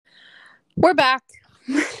We're back.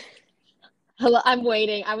 Hello, I'm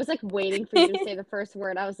waiting. I was like waiting for you to say the first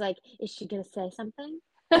word. I was like, is she gonna say something?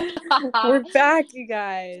 We're back, you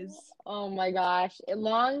guys. Oh my gosh.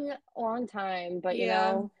 Long time, but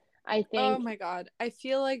Yeah. I Oh think my God. I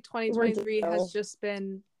feel like we're 2023 has due. just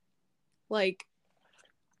been like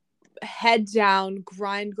head down,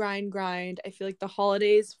 grind, grind, grind. I feel like the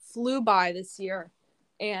holidays flew by this year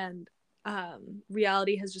and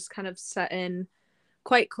reality has just kind of set in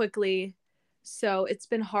quite quickly. So it's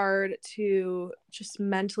been hard to just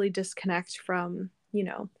mentally disconnect from,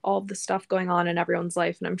 all of the stuff going on in everyone's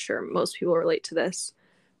life. And I'm sure most people relate to this.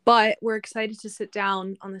 But we're excited to sit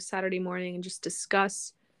down on this Saturday morning and just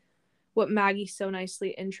discuss what Maggie so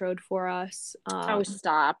nicely introed for us. Oh,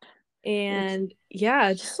 stop. And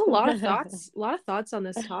yeah, just a lot of thoughts on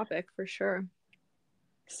this topic for sure.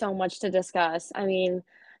 So much to discuss. I mean,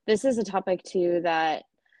 this is a topic too that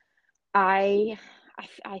I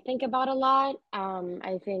I think about a lot.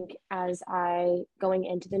 I think as I going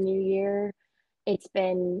into the new year, it's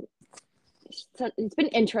been it's been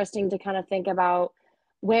interesting to kind of think about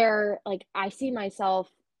where like I see myself,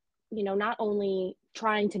 not only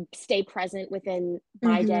trying to stay present within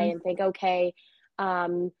my day Mm-hmm. and think, okay,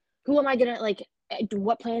 um, who am I gonna like?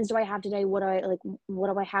 What plans do I have today? What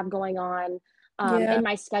do I have going on Yeah. in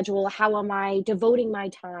my schedule? How am I devoting my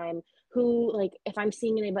time? Who like if I'm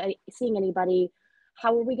seeing anybody,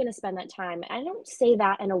 how are we gonna spend that time? I don't say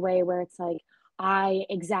that in a way where it's like I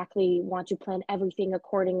exactly want to plan everything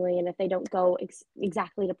accordingly. And if they don't go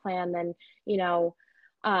exactly to plan, then, you know,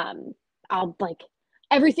 I'll like,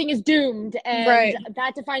 everything is doomed and Right.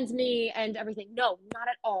 that defines me and everything. No, not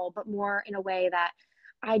at all, but more in a way that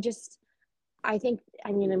I just, I think,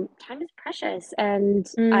 I mean, time is precious. And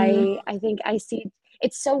Mm, I think I see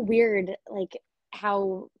it's so weird, like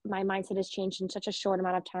how my mindset has changed in such a short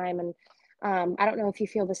amount of time. And I don't know if you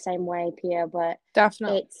feel the same way, Pia, but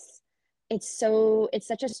definitely. it's it's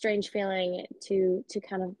such a strange feeling to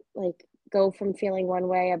kind of like go from feeling one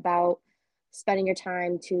way about spending your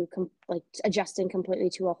time to like adjusting completely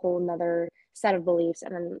to a whole nother set of beliefs.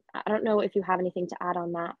 And then I don't know if you have anything to add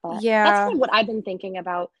on that, but that's Yeah. kind of what I've been thinking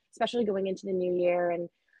about, especially going into the new year. And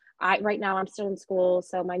I right now I'm still in school,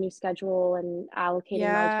 so my new schedule and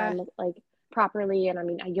allocating my Yeah. time like properly. And I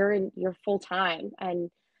mean, you're full time, and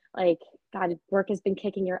like God, work has been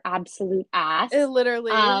kicking your absolute It ass,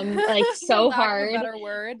 literally, like for so lack of a hard. better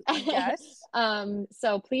word, yes.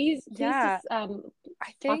 So please Yeah. just I talk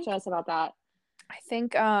to think us about that. I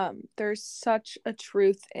think there's such a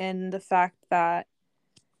truth in the fact that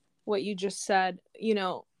what you just said,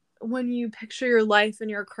 when you picture your life in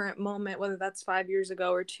your current moment, whether that's 5 years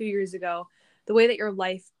ago or 2 years ago, the way that your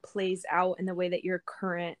life plays out and the way that your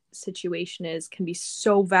current situation is can be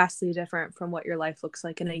so vastly different from what your life looks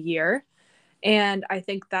like in a year. And I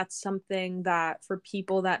think that's something that for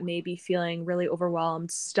people that may be feeling really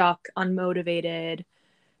overwhelmed, stuck, unmotivated,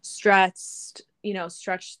 stressed,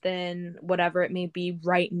 stretched thin, whatever it may be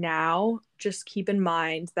right now, just keep in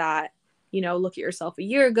mind that, look at yourself a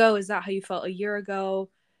year ago. Is that how you felt a year ago?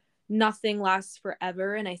 Nothing lasts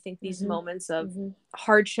forever. And I think these Hmm. moments of Hmm.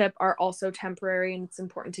 hardship are also temporary. And it's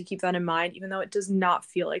important to keep that in mind, even though it does not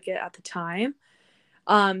feel like it at the time.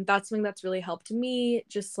 That's something that's really helped me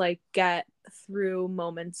just like get through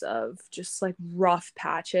moments of just like rough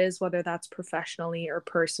patches, whether that's professionally or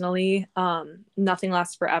personally. Nothing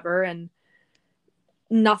lasts forever, and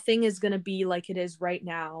nothing is going to be like it is right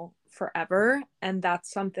now forever, and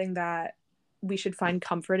that's something that we should find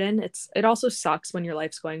comfort in. It also sucks when your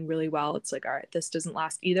life's going really well. It's like, all right, this doesn't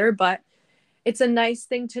last either, but it's a nice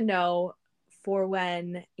thing to know for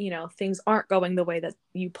when, things aren't going the way that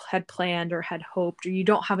you had planned or had hoped, or you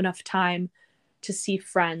don't have enough time to see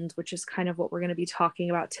friends, which is kind of what we're going to be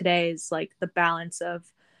talking about today, is like the balance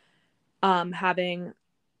of having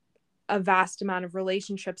a vast amount of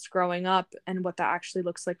relationships growing up and what that actually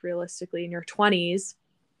looks like realistically in your 20s.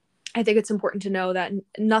 I think it's important to know that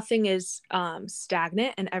nothing is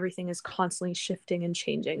stagnant and everything is constantly shifting and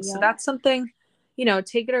changing. So Yep. that's something,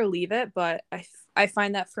 take it or leave it. But I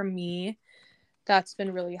find that for me, that's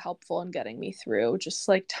been really helpful in getting me through just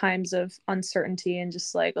like times of uncertainty and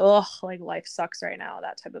just like, oh, like life sucks right now,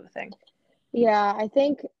 that type of a thing. Yeah, I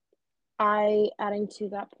think I adding to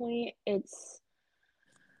that point,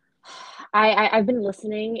 I've been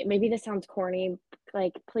listening. Maybe this sounds corny,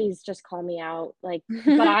 like please just call me out. Like,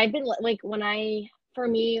 but I've been like for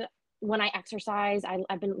me when I exercise,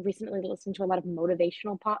 I've been recently listening to a lot of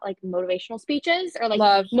like motivational speeches or like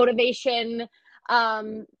Love. motivation,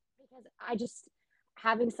 because I just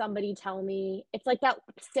having somebody tell me it's like that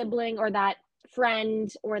sibling or that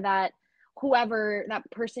friend or that whoever that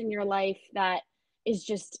person in your life that is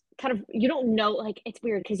just kind of, you don't know, like, it's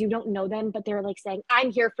weird because you don't know them, but they're like saying,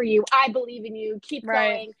 "I'm here for you. I believe in you. Keep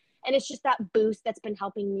Right. going." And it's just that boost that's been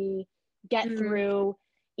helping me get Mhm. through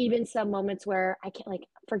even some moments where I can't, like,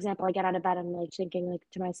 for example, I get out of bed, I'm like thinking like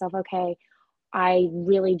to myself, "Okay, I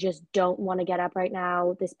really just don't want to get up right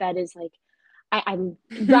now. This bed is like, I'm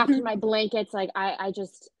wrapped in my blankets. Like I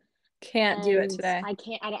just, Can't do it and today. I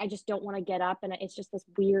can't, I just don't want to get up. And it's just this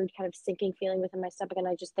weird kind of sinking feeling within my stomach. And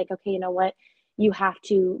I just think, okay, you know what? You have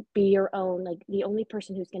to be your own, like the only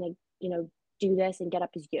person who's going to, do this and get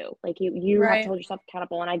up is you. Like you have to Right. hold yourself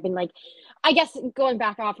accountable. And I've been like, I guess going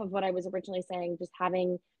back off of what I was originally saying, just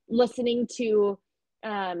listening to,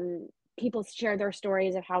 um, people share their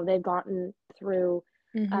stories of how they've gotten through,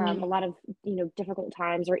 Mhm. a lot of, difficult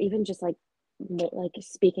times, or even just like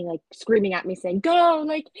speaking, like screaming at me saying, "Go,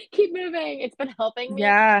 like keep moving." It's been helping me.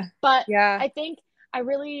 Yeah. But Yeah. I think I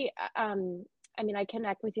really, I mean, I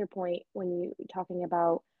connect with your point when you talking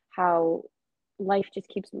about how life just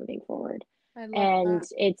keeps moving forward. I love And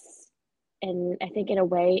that. and I think in a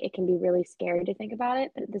way it can be really scary to think about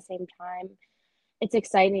it, but at the same time, it's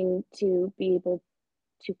exciting to be able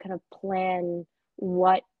to kind of plan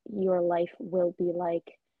what your life will be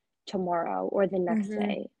like tomorrow or the next Mhm.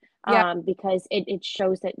 day, Yeah. because it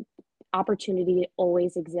shows that opportunity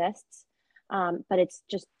always exists, but it's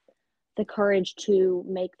just the courage to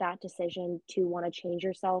make that decision to want to change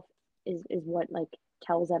yourself is what like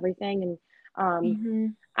tells everything. And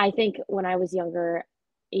Mhm. I think when I was younger,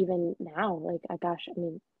 even now, like, gosh, I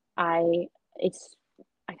mean, I it's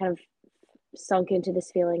I kind of sunk into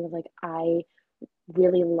this feeling of like I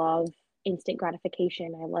really love instant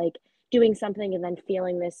gratification. I like doing something and then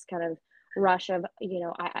feeling this kind of rush of,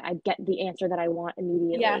 I get the answer that I want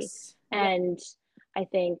immediately. Yes. Yeah. And I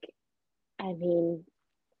think, I mean,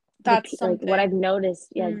 That's like what I've something. noticed,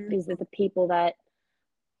 yeah, Mm. is that the people that,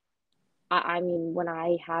 I mean, when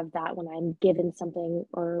I have that, when I'm given something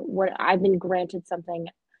or what I've been granted something,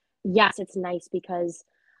 yes, it's nice because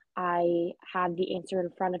I have the answer in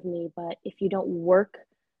front of me. But if you don't work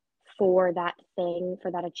for that thing,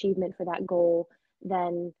 for that achievement, for that goal,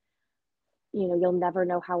 then you'll never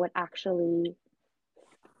know how it actually,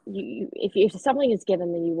 if something is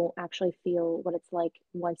given, then you won't actually feel what it's like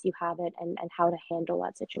once you have it, and how to handle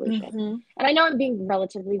that situation. Mhm. And I know I'm being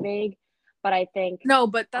relatively vague, but I think, No,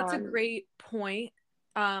 but that's a um great point,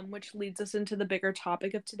 which leads us into the bigger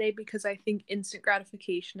topic of today because I think instant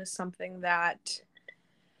gratification is something that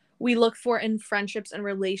we look for in friendships and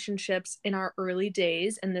relationships in our early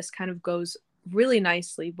days. And this kind of goes really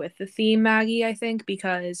nicely with the theme, Maggie, I think,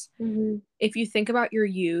 because mhm, if you think about your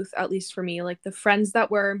youth, at least for me, like the friends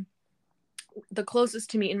that were the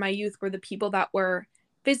closest to me in my youth were the people that were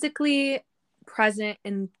physically present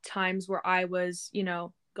in times where I was,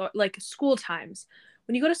 like school times.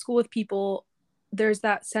 When you go to school with people, there's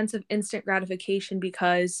that sense of instant gratification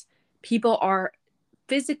because people are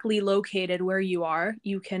physically located where you are.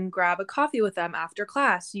 You can grab a coffee with them after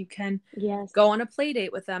class. You can go yes, on a play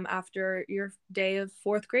date with them after your day of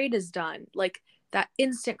fourth grade is done. Like that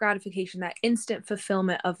instant gratification, that instant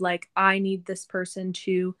fulfillment of like, I need this person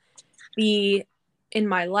to be in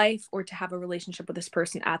my life or to have a relationship with this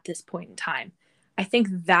person at this point in time. I think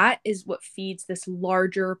that is what feeds this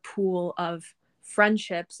larger pool of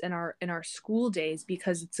friendships in our school days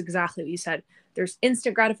because it's exactly what you said. There's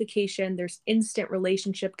instant gratification, there's instant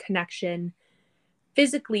relationship connection.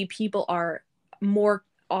 Physically, people are more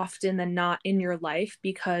often than not in your life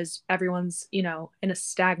because everyone's, in a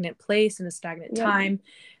stagnant place, in a stagnant yep, time.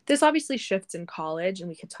 This obviously shifts in college, and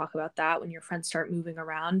we could talk about that when your friends start moving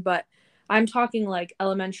around. But I'm talking like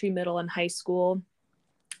elementary, middle, and high school.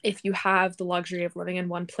 If you have the luxury of living in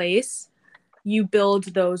one place, you build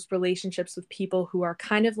those relationships with people who are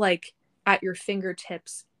kind of like at your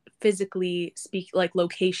fingertips, physically speak, like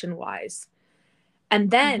location wise. And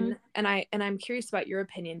mhm, then, and I'm curious about your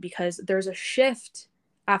opinion because there's a shift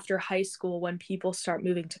after high school when people start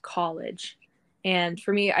moving to college. And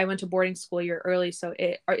for me, I went to boarding school a year early, so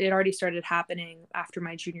it already started happening after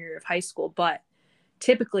my junior year of high school. But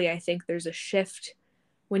typically, I think there's a shift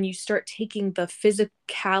when you start taking the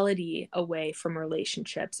physicality away from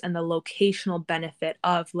relationships and the locational benefit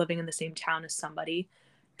of living in the same town as somebody.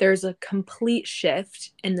 There's a complete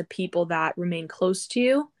shift in the people that remain close to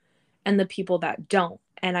you and the people that don't.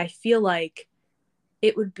 And I feel like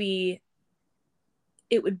it would be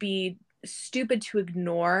it would be stupid to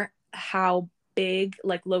ignore how big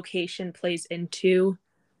like location plays into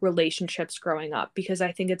relationships growing up because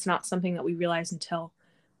I think it's not something that we realize until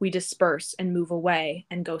we disperse and move away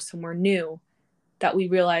and go somewhere new that we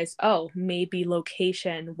realize, oh, maybe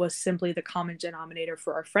location was simply the common denominator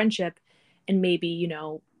for our friendship. And maybe,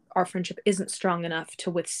 our friendship isn't strong enough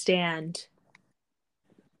to withstand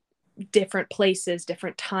different places,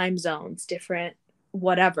 different time zones, different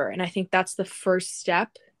whatever. And I think that's the first step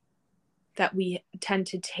that we tend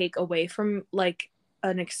to take away from like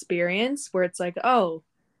an experience where it's like, oh,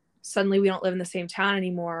 suddenly we don't live in the same town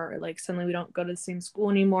anymore, or like suddenly we don't go to the same school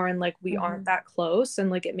anymore, and like we aren't that close, and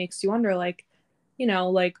like it makes you wonder, like,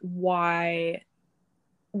 like why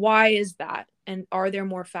is that, and are there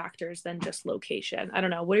more factors than just location? I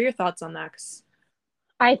don't know, what are your thoughts on that?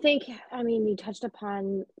 I think, I mean, you touched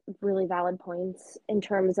upon really valid points in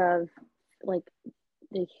terms of like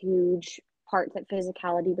the huge part that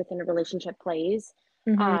physicality within a relationship plays.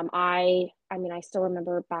 Mm-hmm. I mean, I still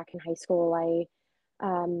remember back in high school,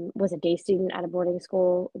 was a day student at a boarding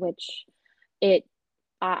school, which it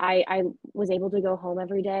I was able to go home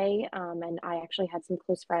every day, and I actually had some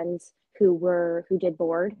close friends who did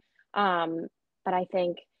board. But I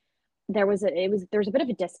think there was a bit of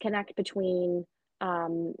a disconnect between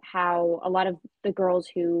how a lot of the girls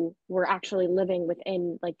who were actually living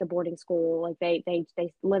within like the boarding school, like they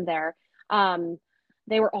live there. Um,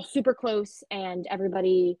 they were all super close, and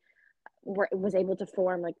everybody was able to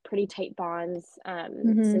form like pretty tight bonds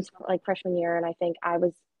Mm-hmm. since like freshman year. And I think I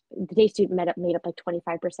was the day student made up like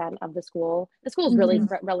 25% of the school. The school is really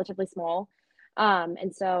Mm-hmm. relatively small,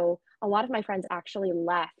 and so a lot of my friends actually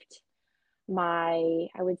left I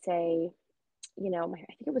would say, I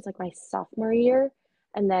think it was like my sophomore year.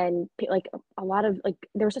 And then like a lot of like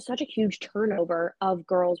there was such a huge turnover of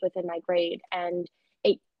girls within my grade, and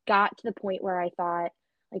it got to the point where I thought,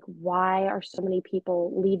 like, why are so many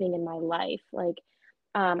people leaving in my life? Like,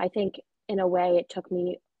 I think in a way it took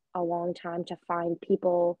me a long time to find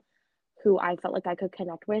people who I felt like I could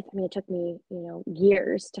connect with. I mean, it took me,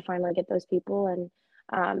 years to finally get those people.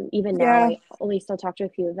 And even now, Yeah. I only still talk to a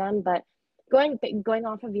few of them. But going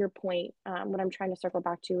off of your point, what I'm trying to circle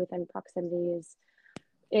back to within proximity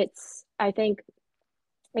is I think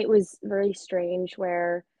it was very strange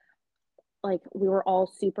where like we were all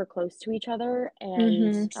super close to each other.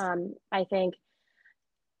 And Mm-hmm. I think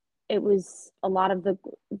it was a lot of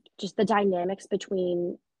just the dynamics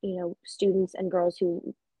between, students and girls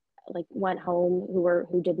who like went home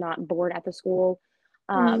who did not board at the school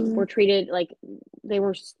Mm-hmm. were treated like they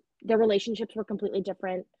were their relationships were completely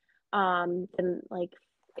different than like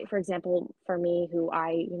for example for me who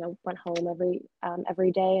I went home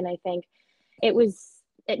every day. And I think it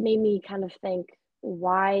made me kind of think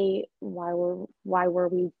why were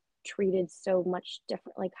we treated so much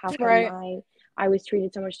different, like how come Right. I was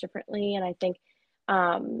treated so much differently. And I think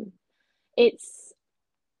um it's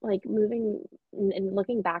like moving and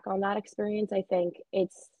looking back on that experience, I think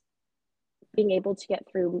it's being able to get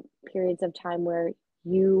through periods of time where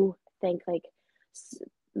you think like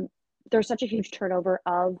there's such a huge turnover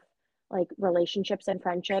of like relationships and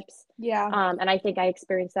friendships. Yeah. And I think I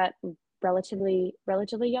experienced that relatively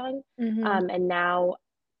young. Mm-hmm. And now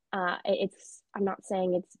I'm not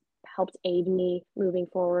saying it's helped aid me moving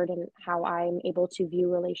forward and how I'm able to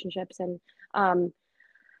view relationships. And um,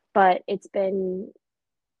 but it's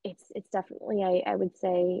definitely I would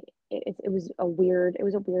say it was a weird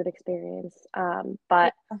experience.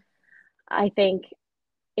 But Yeah. I think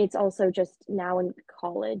it's also just now in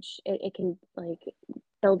college it can like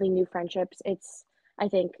building new friendships. I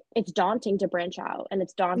think it's daunting to branch out, and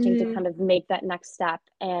it's daunting to Mm, kind of make that next step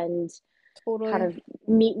and kind totally. of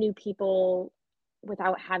meet new people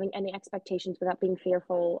without having any expectations, without being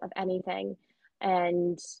fearful of anything.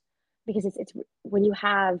 And because it's when you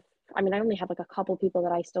have, I mean, I only have like a couple people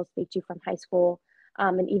that I still speak to from high school.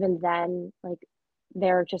 And even then, like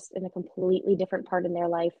they're just in a completely different part in their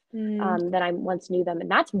life Mm, than I once knew them. And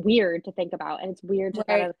that's weird to think about. And it's weird to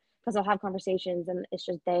kind right. of, because I'll have conversations and it's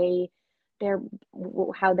just they're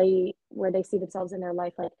where they see themselves in their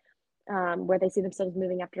life, like where they see themselves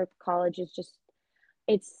moving after college is just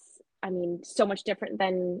I mean, so much different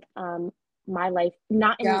than my life.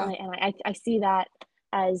 Not in, Yeah. and I see that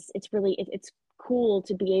as it's cool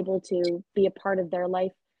to be able to be a part of their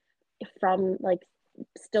life from like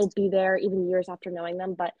still be there even years after knowing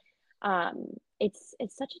them. But it's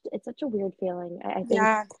such a weird feeling. I think,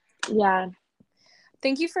 Yeah. yeah,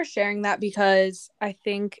 Thank you for sharing that, because I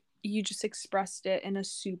think you just expressed it in a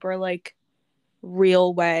super like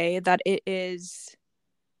real way, that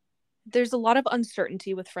there's a lot of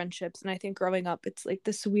uncertainty with friendships. And I think growing up it's like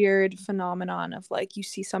this weird phenomenon of like you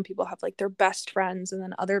see some people have like their best friends and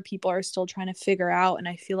then other people are still trying to figure out. And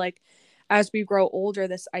I feel like as we grow older,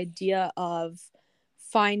 this idea of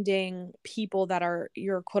finding people that are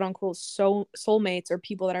your quote unquote soulmates, or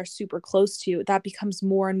people that are super close to you, that becomes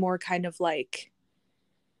more and more kind of like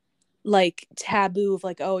like taboo of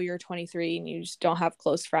like, oh, you're 23 and you just don't have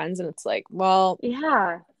close friends. And it's like, well,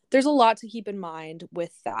 Yeah. there's a lot to keep in mind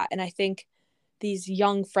with that. And I think these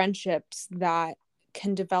young friendships that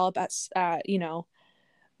can develop at you know,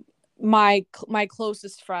 my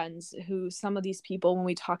closest friends, who some of these people, when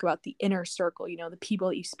we talk about the inner circle, you know, the people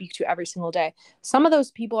that you speak to every single day, some of those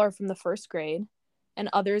people are from the first grade and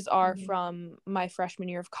others are Mhm. from my freshman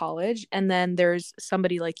year of college. And then there's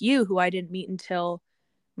somebody like you who I didn't meet until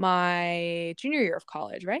my junior year of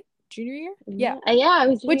college, right? Junior year? Yeah. Yeah. Yeah, I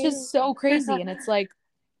was Which is junior. so crazy. And it's like,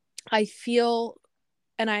 I feel,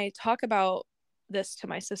 and I talk about this to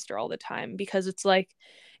my sister all the time, because it's like,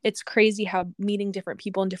 it's crazy how meeting different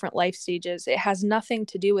people in different life stages, it has nothing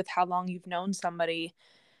to do with how long you've known somebody.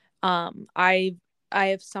 I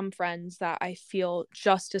have some friends that I feel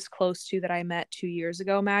just as close to that I met 2 years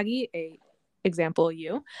ago, Maggie, a example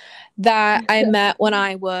you, that I met when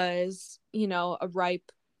I was, you know, a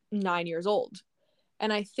ripe 9 years old.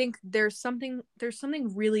 And I think there's something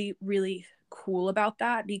really, really cool about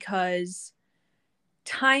that, because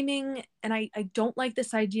timing, and I don't like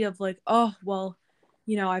this idea of like, oh well,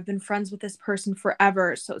 you know, I've been friends with this person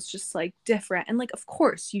forever, so it's just like different. And like, of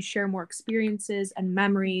course you share more experiences and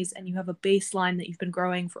memories and you have a baseline that you've been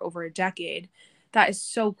growing for over a decade. That is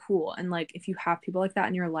so cool. And like, if you have people like that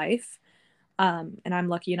in your life, and I'm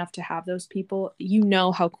lucky enough to have those people, you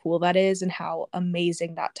know how cool that is and how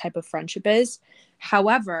amazing that type of friendship is.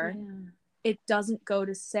 However, Yeah. it doesn't go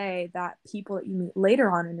to say that people that you meet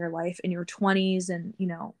later on in your life, in your 20s, and, you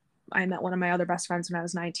know, I met one of my other best friends when I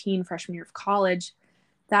was 19, freshman year of college,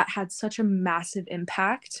 that had such a massive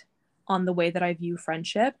impact on the way that I view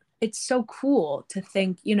friendship. It's so cool to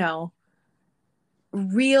think, you know,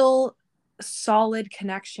 real solid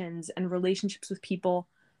connections and relationships with people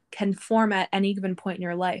can form at any given point in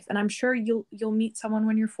your life. And I'm sure you'll meet someone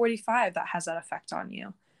when you're 45 that has that effect on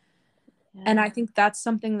you. And I Yeah. think that's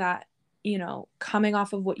something that, you know, coming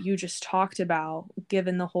off of what you just talked about,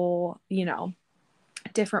 given the whole, you know,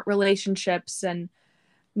 different relationships and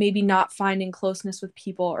maybe not finding closeness with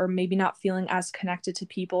people, or maybe not feeling as connected to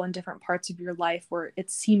people in different parts of your life where it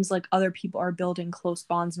seems like other people are building close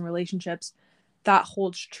bonds and relationships, that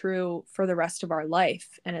holds true for the rest of our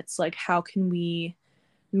life. And it's like, how can we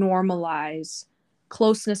normalize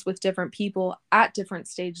closeness with different people at different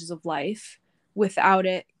stages of life without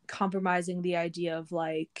it compromising the idea of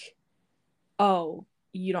like, oh,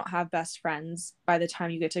 you don't have best friends by the time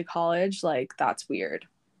you get to college? Like, that's weird,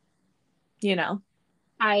 you know?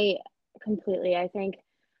 I completely. I think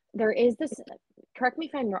there is this, correct me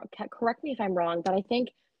if I'm wrong, but I think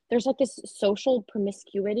there's like this social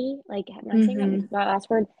promiscuity, like, am I saying that Mm-hmm. that last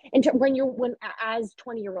word? Into when you're when as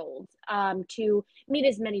 20-year-olds, to meet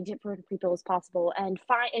as many different people as possible and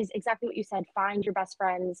find is exactly what you said, find your best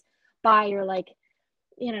friends by your like,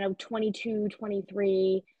 22,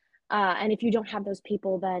 23. And if you don't have those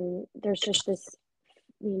people, then there's just this,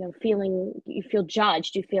 feeling you feel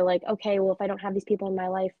judged. You feel like, okay, well, if I don't have these people in my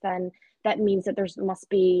life, then that means that there's must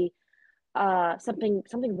be something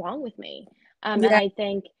wrong with me. And Yeah. I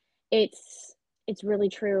think it's it's really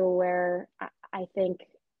true where I think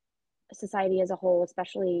society as a whole,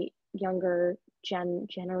 especially younger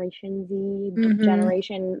generation Z, Mm-hmm.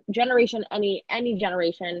 generation any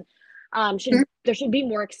generation, should there should be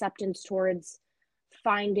more acceptance towards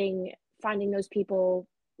finding finding those people,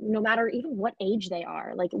 no matter even what age they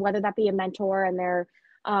are, like whether that be a mentor and they're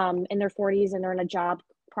in their 40s and they're in a job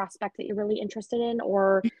prospect that you're really interested in,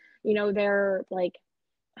 or they're like,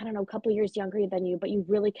 I don't know, a couple years younger than you, but you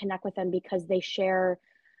really connect with them because they share,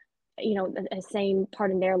 a same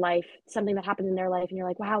part in their life, something that happened in their life, and you're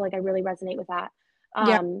like, wow, like I really resonate with that.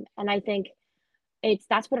 Yeah. And I think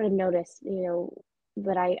that's what I've noticed,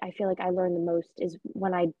 that I feel like I learn the most is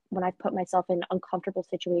when I've put myself in uncomfortable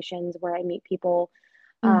situations where I meet people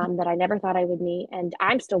Mm-hmm. that I never thought I would meet, and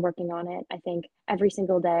I'm still working on it. I think every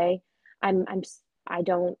single day, I'm I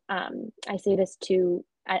don't I say this to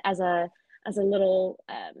as a little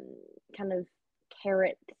kind of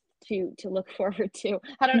carrot to look forward to.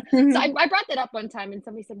 I don't know. So I brought that up one time, and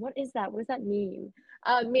somebody said, "What is that? What does that mean?"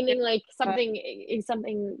 Meaning like Yeah. something is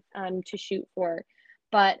something to shoot for,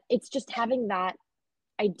 but it's just having that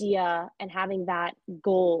idea and having that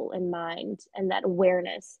goal in mind and that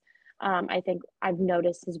awareness. I think I've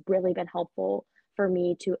noticed has really been helpful for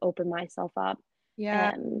me to open myself up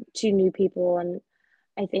Yeah. to new people. And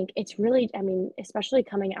I think it's really, I mean, especially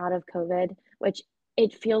coming out of COVID, which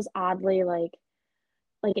it feels oddly like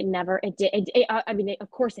it never it did I mean, of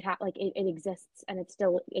course like it exists and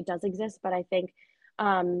it does exist, but I think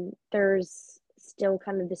there's still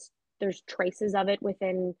kind of this, there's traces of it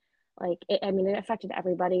within, like it, I mean, it affected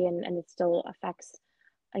everybody, and it still affects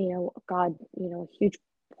God, a huge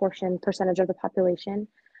percentage of the population.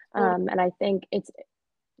 Totally. And I think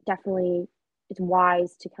definitely it's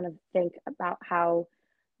wise to kind of think about how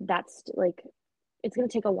that's like it's going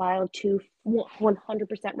to take a while to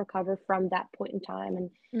 100% recover from that point in time, and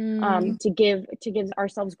Mm, to give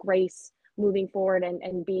ourselves grace moving forward,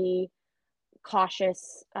 and be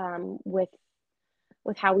cautious with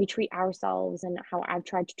how we treat ourselves and how I've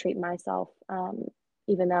tried to treat myself.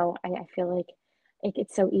 Even though I feel like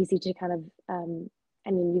it's so easy to kind of,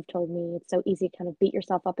 I mean, you've told me it's so easy to kind of beat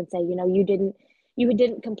yourself up and say, you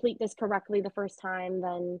didn't complete this correctly the first time.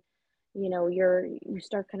 Then, you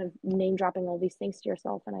start kind of name dropping all these things to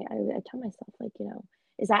yourself. And I tell myself, like,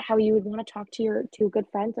 is that how you would want to talk to a good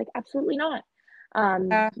friend? Like, absolutely not.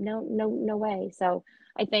 yeah, No, no, no way. So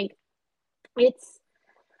I think it's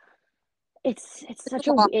it's there's such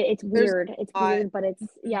a lot. it's There's weird. It's a lot. weird, but it's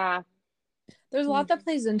yeah. There's a lot Mm, that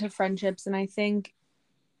plays into friendships, and I think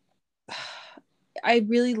I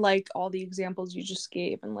really like all the examples you just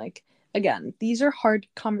gave. And like, again, these are hard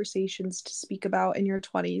conversations to speak about in your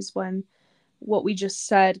 20s when what we just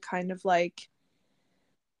said kind of like,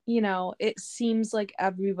 it seems like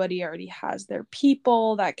everybody already has their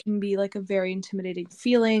people. That can be like a very intimidating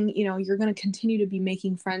feeling. You're going to continue to be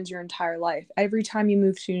making friends your entire life. Every time you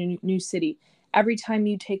move to a new city, every time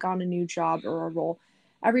you take on a new job or a role,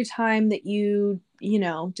 every time that you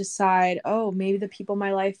decide, oh, maybe the people in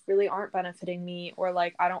my life really aren't benefiting me, or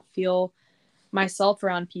like I don't feel myself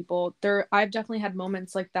around people. I've definitely had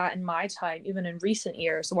moments like that in my time, even in recent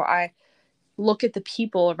years, where I look at the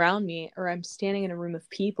people around me, or I'm standing in a room of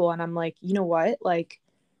people and I'm like, you know what? Like,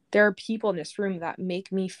 there are people in this room that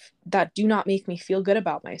that do not make me feel good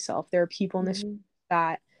about myself. There are people in this mm-hmm,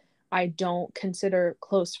 that I don't consider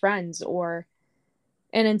close friends,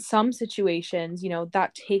 and in some situations,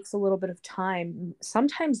 that takes a little bit of time,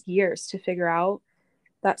 sometimes years, to figure out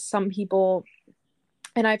that some people,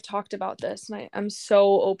 and I've talked about this, and I'm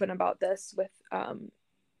so open about this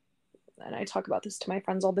and I talk about this to my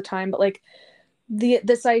friends all the time, but like,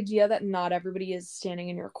 this idea that not everybody is standing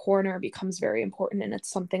in your corner becomes very important, and it's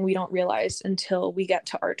something we don't realize until we get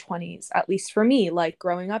to our 20s. At least for me, like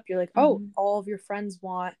growing up, you're like, oh, mm-hmm. all of your friends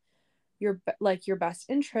want your best Best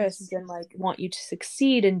interests, and interest. like want you to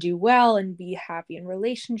succeed and do well and be happy in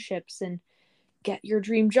relationships and get your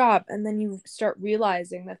dream job. And then you start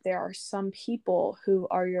realizing that there are some people who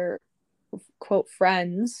are your quote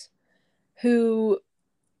friends, who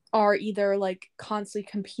are either like constantly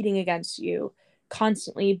competing against you,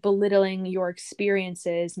 constantly belittling your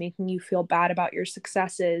experiences, making you feel bad about your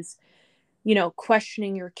successes,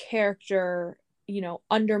 questioning your character,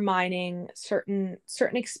 undermining certain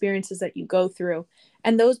experiences that you go through.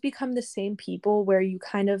 And those become the same people where you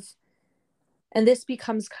kind of, and this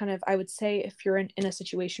becomes kind of, I would say, if you're in a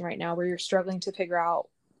situation right now where you're struggling to figure out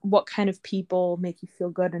what kind of people make you feel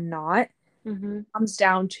good and not, Mm-hmm. comes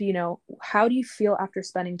down to, how do you feel after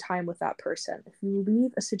spending time with that person? If you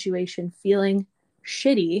leave a situation feeling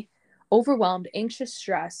shitty, overwhelmed, anxious,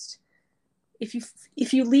 stressed, if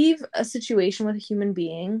you leave a situation with a human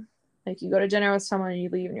being, like you go to dinner with someone and you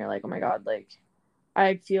leave and you're like, oh my god, like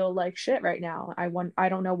I feel like shit right now. I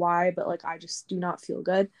don't know why, but like I just do not feel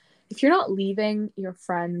good. If you're not leaving your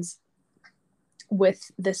friends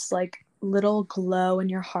with this like little glow in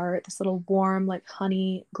your heart, this little warm like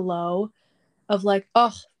honey glow of like,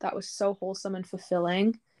 oh, that was so wholesome and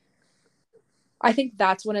fulfilling, I think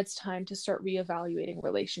that's when it's time to start reevaluating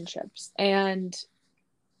relationships. And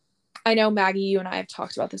I know, Maggie, you and I have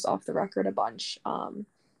talked about this off the record a bunch,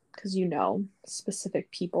 because specific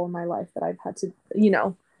people in my life that I've had to,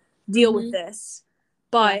 deal with Mm-hmm. this.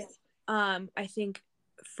 But Yes. I think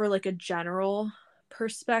for like a general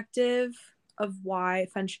perspective of why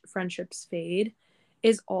friendships fade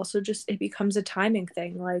is also just it becomes a timing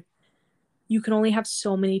thing. Like, you can only have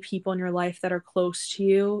so many people in your life that are close to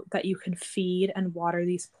you that you can feed and water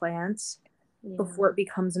these plants Yeah. before it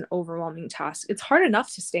becomes an overwhelming task. It's hard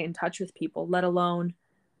enough to stay in touch with people, let alone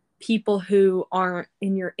people who aren't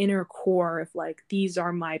in your inner core of like, these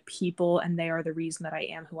are my people and they are the reason that I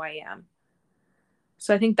am who I am.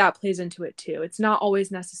 So I think that plays into it too. It's not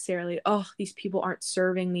always necessarily, oh, these people aren't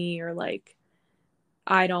serving me, or like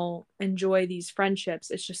I don't enjoy these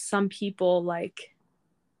friendships. It's just some people, like,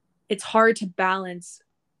 it's hard to balance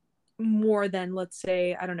more than, let's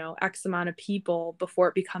say, I don't know, X amount of people before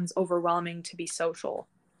it becomes overwhelming to be social,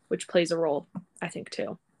 which plays a role, I think,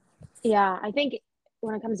 too. Yeah, I think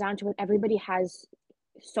when it comes down to it, everybody has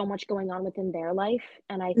so much going on within their life,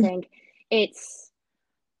 and I think it's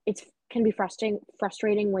it's can be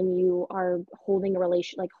frustrating when you are holding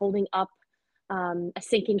up a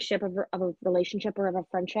sinking ship of a relationship or of a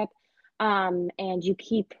friendship, and you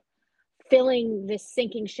keep filling this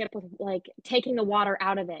sinking ship with, like, taking the water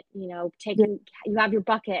out of it, you know, Yeah. taking you have your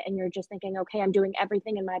bucket and you're just thinking, okay, I'm doing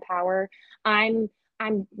everything in my power. I'm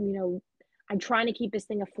you know, I'm trying to keep this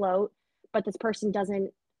thing afloat, but this person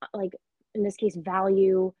doesn't, like, in this case,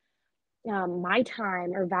 value my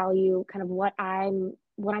time or value kind of what I'm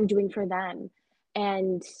doing for them,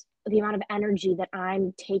 and the amount of energy that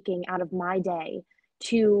I'm taking out of my day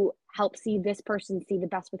to help see this person see the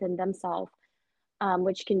best within themselves,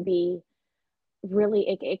 which can be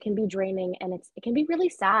really, it can be draining, and it can be really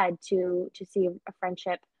sad to see a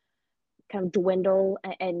friendship kind of dwindle,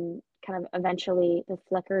 and kind of eventually the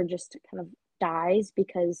flicker just kind of dies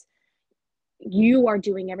because you are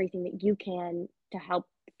doing everything that you can to help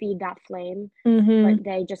feed that flame, but Mm-hmm.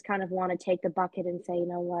 they just kind of want to take the bucket and say, you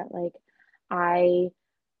know what, like, I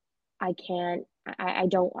I can't, I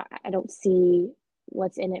don't see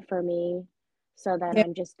what's in it for me. So then Yeah.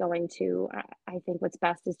 I'm just going to, I think what's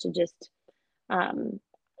best is to um,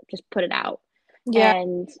 just put it out. Yeah.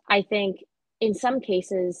 And I think in some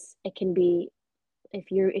cases it can be, if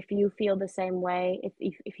you feel the same way,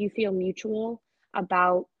 if you feel mutual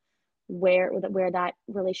about where that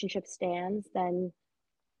relationship stands, then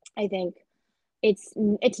I think it's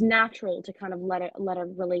natural to kind of let a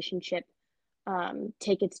relationship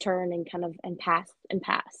take its turn and kind of and pass.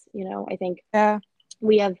 You know, I think Yeah.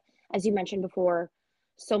 we have, as you mentioned before,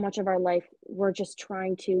 so much of our life we're just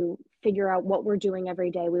trying to figure out what we're doing every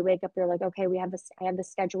day. We wake up, we're like, okay, we have this, I have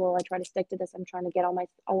this schedule, I try to stick to this, I'm trying to get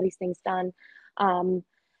all these things done. um,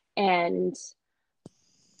 and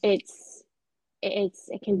it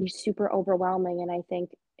can be super overwhelming, and I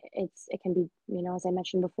think it can be, you know, as I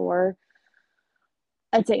mentioned before,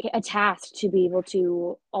 it's a task to be able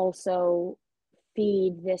to also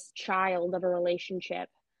feed this child of a relationship,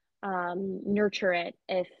 nurture it,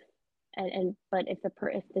 if and but if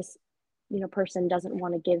this, you know, person doesn't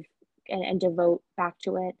want to give and devote back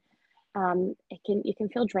to it, it can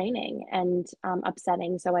feel draining and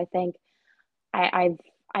upsetting. So I think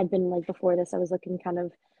I've been, like, before this, I was looking kind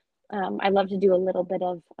of, I love to do a little bit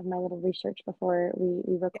of my little research before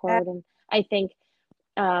we Yeah. record, and I think,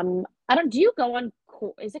 I don't, do you go on,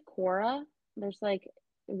 is it Quora? There's like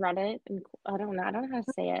Reddit, and I don't know how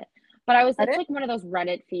to say it. But it's Reddit? like one of those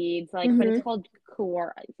Reddit feeds, like, but it's Mm-hmm. called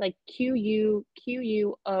Quora. It's like Quora.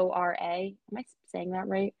 Am I saying that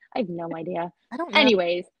right? I have no idea. I don't know.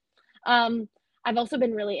 Anyways, um, I've also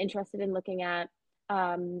been really interested in looking at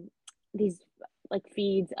um these, like,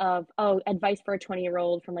 feeds of, oh, advice for a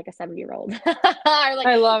 20-year-old from like a 70-year-old. Or like,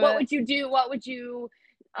 I love what it. would you do? What would you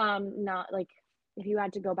not like, if you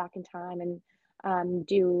had to go back in time and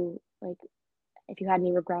do, like, if you had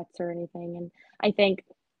any regrets or anything. And I think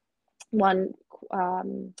one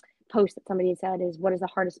um, post that somebody said is, what is the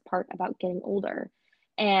hardest part about getting older?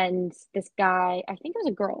 And this guy, I think it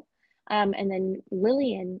was a girl, and then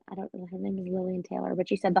Lillian, I don't know, her name is Lillian Taylor, but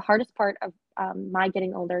she said the hardest part of my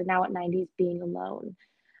getting older now at 90 is being alone.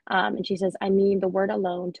 And she says, I mean, the word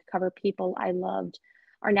alone to cover people I loved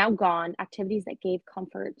are now gone, activities that gave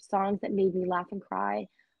comfort, songs that made me laugh and cry,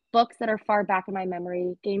 books that are far back in my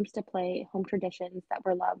memory, games to play, home traditions that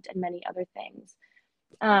were loved, and many other things.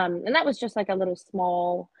 And that was just like a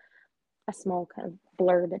small kind of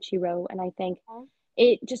blur that she wrote. And I think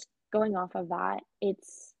it just, going off of that,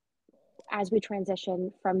 it's, as we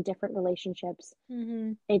transition from different relationships,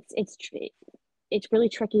 Mm-hmm. it's really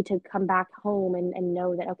tricky to come back home and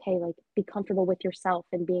know that, okay, like, be comfortable with yourself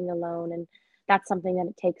and being alone. And that's something that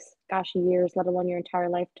it takes, gosh, years, let alone your entire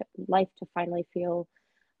life to finally feel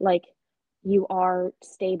like you are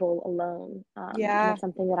stable alone. And Yeah. it's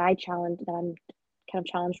something that I'm kind of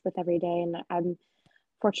challenged with every day. And I'm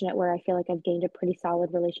fortunate where I feel like I've gained a pretty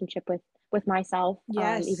solid relationship with myself. Even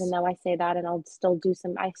Yes. though I say that, and I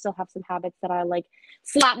still have some habits that I, like,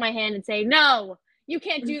 slap my hand and say, no, you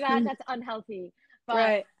can't do that. That's unhealthy. But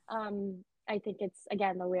Right. I think it's,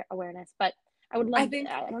 again, the awareness. But I would I love, think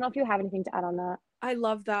I don't know if you have anything to add on that. I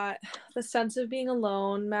love that. The sense of being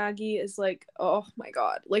alone, Maggie, is like, oh my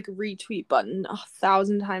God, like retweet button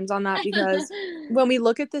 1,000 times on that because when we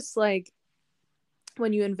look at this, like,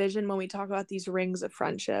 when you envision, when we talk about these rings of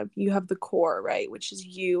friendship, you have the core, right? Which is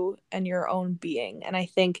you and your own being. And I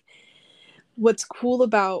think what's cool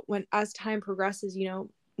about when, as time progresses, you know,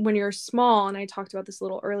 when you're small, and I talked about this a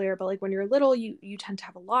little earlier, but like when you're little, you tend to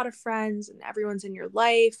have a lot of friends and everyone's in your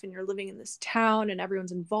life and you're living in this town and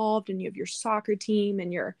everyone's involved and you have your soccer team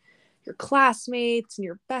and your classmates and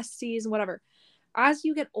your besties and whatever. As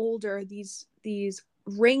you get older, these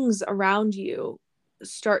rings around you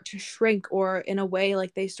start to shrink, or in a way,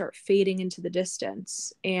 like they start fading into the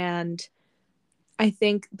distance. And I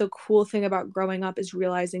think the cool thing about growing up is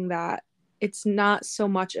realizing that it's not so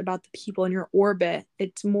much about the people in your orbit.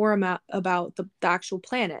 It's more about the actual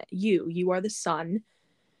planet. You are the sun.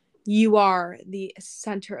 You are the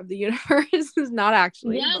center of the universe. Not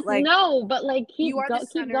actually, Yes, but like no, but like you are the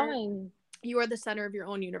keep center. going. You are the center of your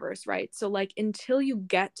own universe, right? So like until you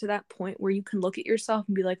get to that point where you can look at yourself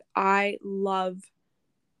and be like, I love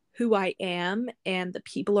who I am, and the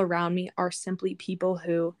people around me are simply people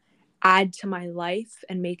who add to my life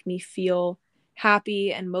and make me feel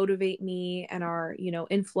happy and motivate me and are,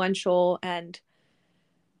 influential and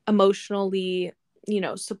emotionally,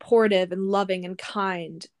 supportive and loving and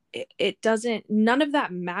kind. It doesn't, none of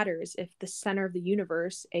that matters if the center of the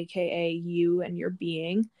universe, aka you and your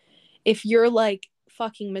being, if you're like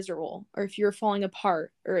fucking miserable, or if you're falling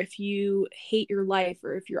apart, or if you hate your life,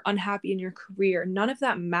 or if you're unhappy in your career, none of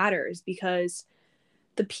that matters, because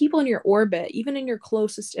the people in your orbit, even in your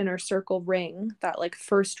closest inner circle ring, that like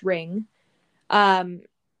first ring, um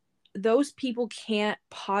those people can't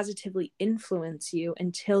positively influence you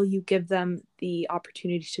until you give them the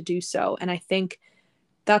opportunity to do so. And I think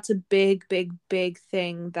that's a big, big, big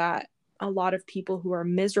thing that a lot of people who are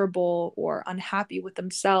miserable or unhappy with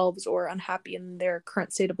themselves or unhappy in their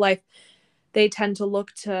current state of life, they tend to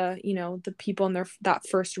look to, the people in their that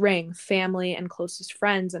first ring, family and closest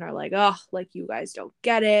friends, and are like, oh, like you guys don't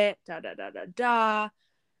get it, da da da da da.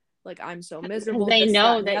 Like I'm so Because miserable, they this, that,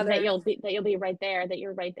 know and the that other. you'll be right there, that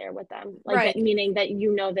you're right there with them. Like that, Right, meaning that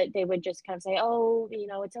you know that they would just kind of say, "Oh,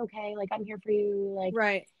 it's okay. Like I'm here for you." Like,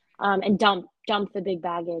 right. and dump the big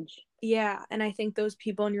baggage. Yeah, and I think those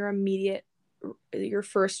people in your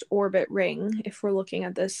first orbit ring, if we're looking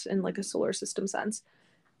at this in like a solar system sense,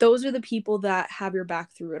 those are the people that have your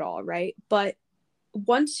back through it all, right? But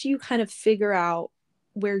once you kind of figure out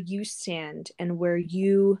where you stand and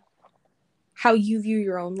how you view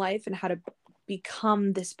your own life and how to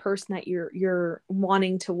become this person that you're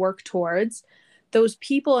wanting to work towards, those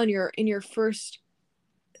people in your first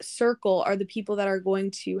circle are the people that are going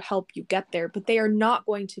to help you get there, but they are not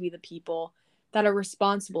going to be the people that are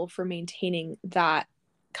responsible for maintaining that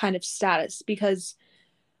kind of status. Because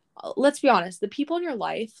let's be honest, the people in your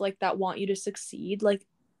life like that want you to succeed, like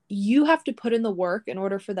you have to put in the work in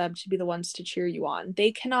order for them to be the ones to cheer you on.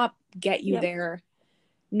 They cannot get you Yep. there.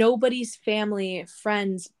 Nobody's family,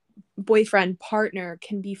 friends, boyfriend, partner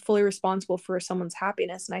can be fully responsible for someone's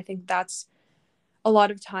happiness. And I think that's a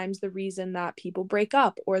lot of times the reason that people break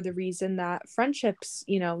up, or the reason that friendships,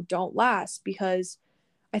 don't last, because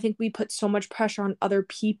I think we put so much pressure on other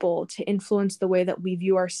people to influence the way that we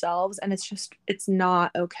view ourselves, and it's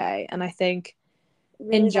not okay. And I think in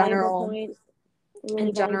Really valuable general, point.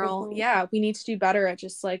 Really valuable point. yeah, we need to do better at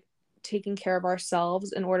just like taking care of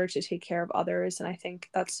ourselves in order to take care of others. And I think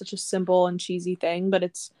that's such a simple and cheesy thing, but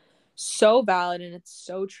it's so valid and it's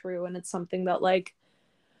so true, and it's something that like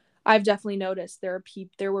I've definitely noticed there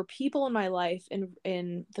were people in my life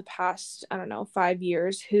in the past, I don't know, 5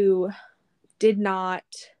 years, who did not,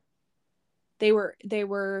 they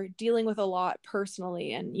were dealing with a lot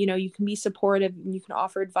personally, and you can be supportive and you can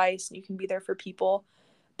offer advice and you can be there for people,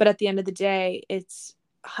 but at the end of the day it's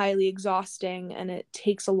highly exhausting, and it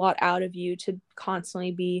takes a lot out of you to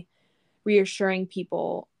constantly be reassuring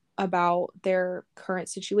people about their current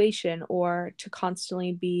situation, or to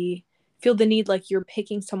constantly be feel the need like you're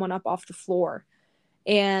picking someone up off the floor.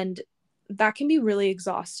 And that can be really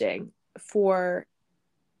exhausting for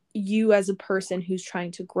you as a person who's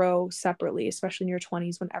trying to grow separately, especially in your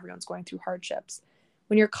 20s when everyone's going through hardships.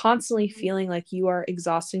 When you're constantly feeling like you are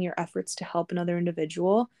exhausting your efforts to help another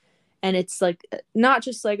individual, and it's like not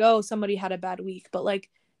just like, oh, somebody had a bad week, but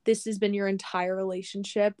like this has been your entire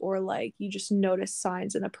relationship, or like you just notice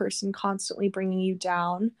signs in a person constantly bringing you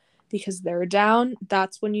down because they're down,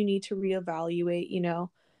 that's when you need to reevaluate,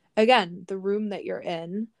 again, the room that you're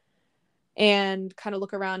in, and kind of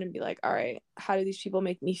look around and be like, all right, how do these people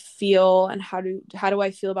make me feel, and how do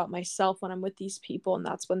I feel about myself when I'm with these people? And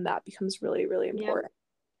that's when that becomes really, really Yep. important.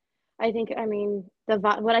 I think, I mean,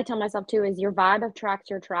 what I tell myself too is your vibe attracts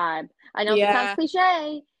your tribe. I know it sounds Yeah,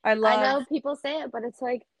 cliche. I I love. know people say it, but it's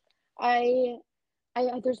like, I,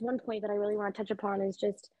 there's one point that I really want to touch upon is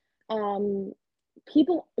just, um,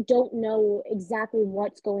 people don't know exactly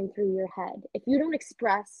what's going through your head. If you don't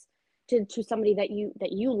express to somebody that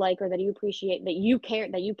you like or that you appreciate, that you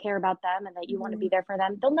care about them and that you want to be Mhm. there for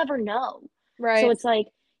them, they'll never know. So Right. it's like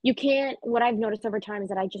you can't. What I've noticed over time is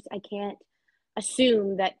that I can't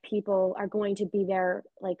assume that people are going to be there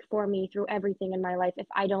like for me through everything in my life if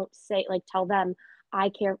I don't say, like, tell them I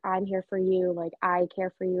care, I'm here for you, like I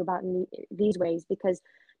care for you about these ways, because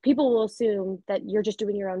people will assume that you're just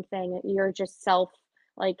doing your own thing, you're just self,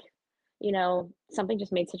 like, you know, something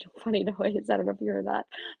just made such a funny noise. I don't know if you heard that,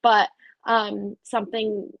 but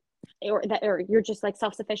something, or you're just like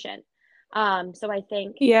self-sufficient. So I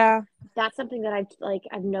think Yeah. that's something that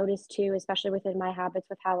I've noticed too, especially within my habits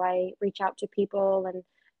with how I reach out to people and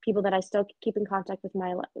people that I still keep in contact with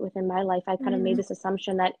within my life. I kind of made Mhm. this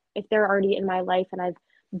assumption that if they're already in my life and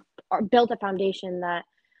I've built a foundation, that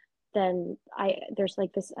then there's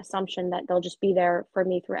like this assumption that they'll just be there for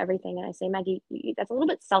me through everything. And I say, Maggie, that's a little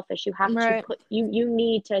bit selfish. You have to Right. you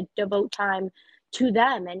need to devote time to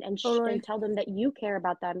them and Totally. tell them that you care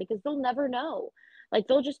about them, because they'll never know. Like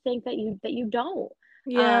they'll just think that you don't.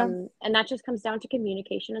 Yeah. And that just comes down to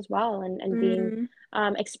communication as well, and being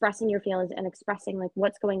Mhm. expressing your feelings and expressing like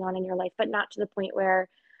what's going on in your life, but not to the point where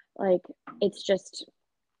like it's just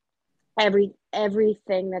every single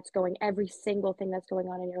thing that's going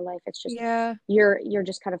on in your life, it's just Yeah. you're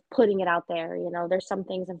just kind of putting it out there, you know. There's some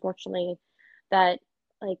things, unfortunately, that,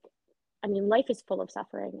 like, I mean, life is full of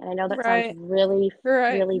suffering, and I know that sounds Right. really,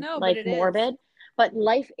 Right. really, No, but like, it is. morbid, but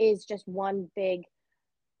life is just one big,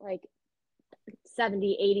 like,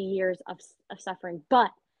 70, 80 years of suffering,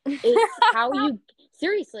 but it's how you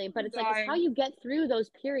seriously, but I'm it's like it's how dying. you get through those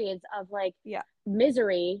periods of like Yeah.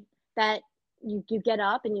 misery, that you get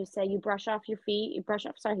up and you say, you brush off your feet, you brush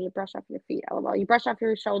off your feet, lol, you brush off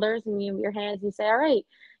your shoulders and your hands, and you say, all right,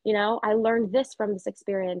 you know, I learned this from this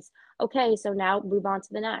experience. Okay, so now move on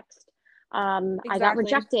to the next. Exactly. I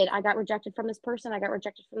got rejected from this person, I got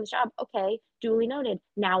rejected from the job. Okay, duly noted.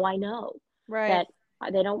 Now I know Right.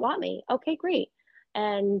 that they don't want me. Okay, great.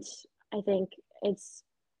 And I think it's,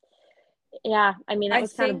 yeah, I mean, that I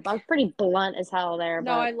was kind of, I think was pretty blunt as hell there,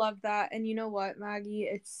 no, but I love that. And you know what, Maggie?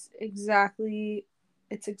 It's exactly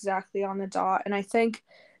on the dot. And I think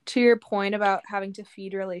to your point about having to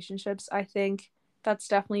feed relationships, I think that's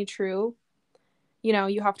definitely true. You know,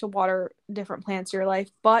 you have to water different plants in your life,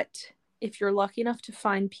 but if you're lucky enough to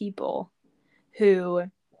find people who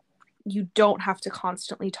you don't have to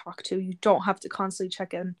constantly talk to, you don't have to constantly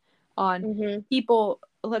check in on mhm. people,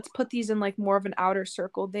 let's put these in like more of an outer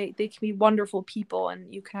circle. They can be wonderful people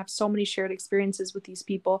and you can have so many shared experiences with these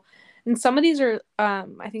people. And some of these are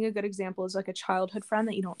I think a good example is like a childhood friend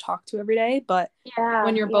that you don't talk to every day, but when Yeah,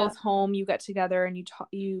 you're yeah. both home, you get together and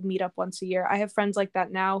you meet up once a year. I have friends like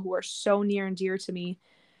that now who are so near and dear to me,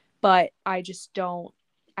 but I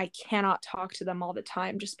cannot talk to them all the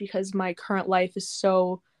time just because my current life is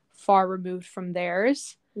so far removed from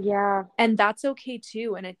theirs. Yeah. And that's okay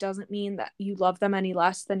too, and it doesn't mean that you love them any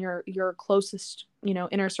less than your closest,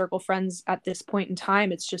 inner circle friends at this point in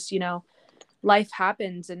time. It's just, life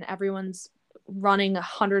happens and everyone's running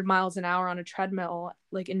 100 miles an hour on a treadmill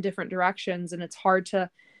like in different directions, and it's hard to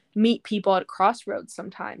meet people at crossroads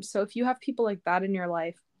sometimes. So if you have people like that in your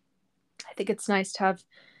life, I think it's nice to have,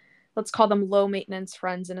 let's call them low maintenance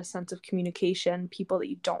friends, in a sense of communication, people that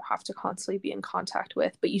you don't have to constantly be in contact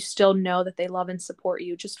with, but you still know that they love and support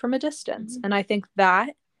you just from a distance. Mhm. And I think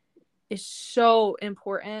that is so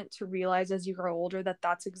important to realize as you grow older, that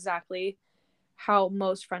that's exactly how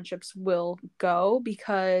most friendships will go.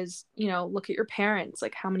 Because, look at your parents,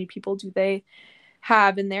 like how many people do they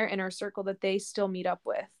have in their inner circle that they still meet up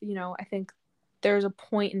with? I think there's a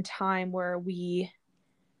point in time where we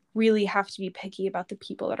really have to be picky about the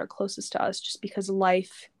people that are closest to us, just because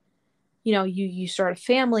life, you start a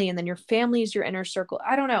family and then your family is your inner circle.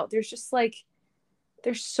 I don't know, there's just like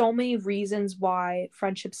there's so many reasons why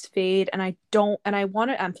friendships fade, and I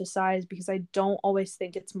want to emphasize, because I don't always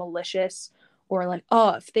think it's malicious or like,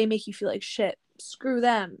 oh, if they make you feel like shit, screw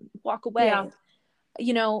them, walk Yeah. away.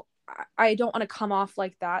 I don't want to come off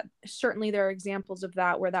like that. Certainly there are examples of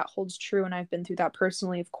that where that holds true, and I've been through that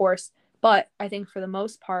personally, of course. But I think for the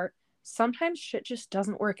most part, sometimes shit just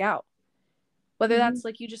doesn't work out. Whether Mhm. that's,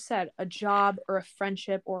 like you just said, a job or a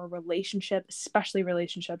friendship or a relationship, especially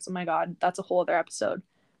relationships. Oh my God, that's a whole other episode.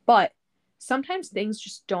 But sometimes things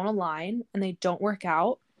just don't align and they don't work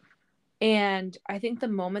out. And I think the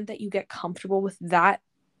moment that you get comfortable with that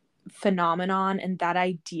phenomenon and that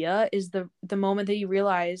idea is the moment that you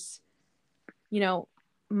realize, you know,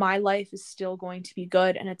 my life is still going to be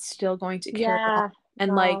good and it's still going to carry on. Yeah.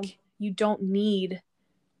 And Wow. like, you don't need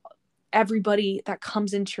everybody that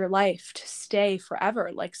comes into your life to stay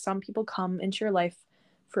forever. Like, some people come into your life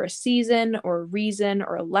for a season or a reason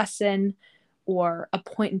or a lesson or a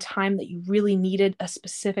point in time that you really needed a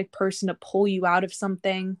specific person to pull you out of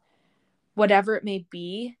something, whatever it may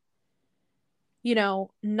be.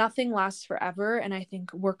 Nothing lasts forever. And I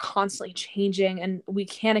think we're constantly changing, and we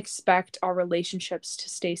can't expect our relationships to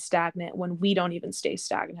stay stagnant when we don't even stay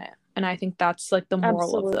stagnant. And I think that's like the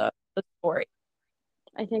moral of Absolutely. the story.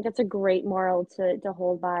 I think that's a great moral to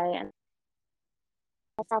hold by, and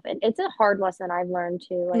myself. It's a hard lesson I've learned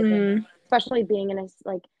too, like, Mm, especially being in a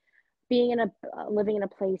living in a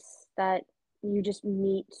place that you just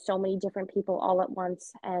meet so many different people all at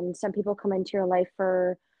once, and some people come into your life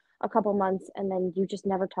for a couple months and then you just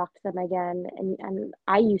never talk to them again. And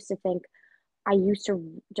I used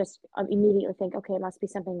to just immediately think, okay, it must be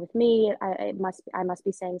something with me. I must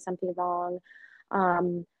be saying something wrong.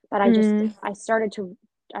 But mm, I started to,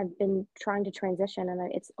 I've been trying to transition,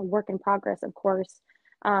 and it's a work in progress, of course,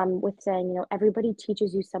 with saying, everybody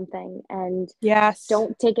teaches you something, and yes,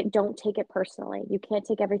 don't take it personally. You can't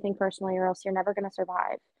take everything personally, or else you're never going to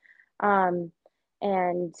survive. Um,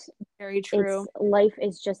 and very it's true. life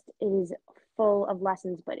is just it is full of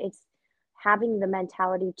lessons, but it's having the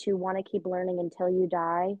mentality to want to keep learning until you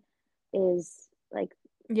die is like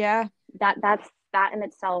Yeah, that in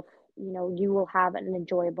itself. You will have an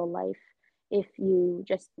enjoyable life if you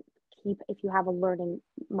just keep if you have a learning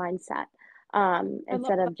mindset, I love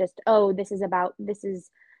instead that. of just, oh, this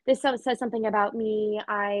says something about me.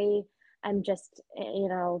 I'm just,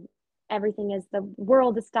 everything is the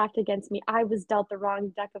world is stacked against me. I was dealt the wrong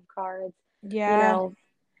deck of cards. you Yeah, know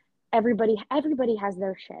everybody has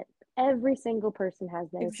their shit. Every single person has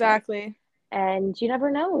their shit, exactly. and you never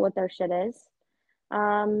know what their shit is.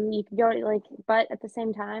 You can go, like, but at the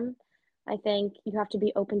same time, I think you have to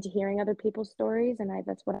be open to hearing other people's stories, and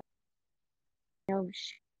that's what I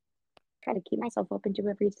try to keep myself open to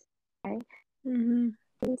every day. Mm-hmm.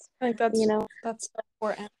 I think You know, that's so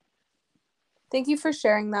important. Thank you for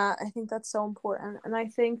sharing that. I think that's so important. And I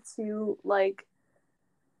think to like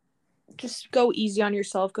just go easy on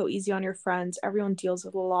yourself, go easy on your friends. Everyone deals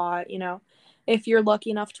with a lot. If you're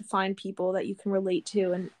lucky enough to find people that you can relate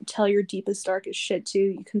to and tell your deepest, darkest shit to,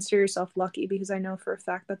 you consider yourself lucky because I know for a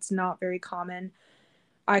fact that's not very common.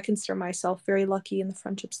 I consider myself very lucky in the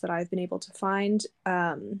friendships that I've been able to find.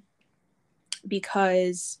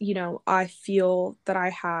 Because I feel that I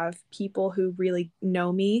have people who really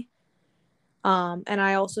know me. And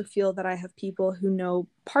I also feel that I have people who know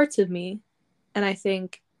parts of me. And I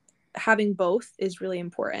think having both is really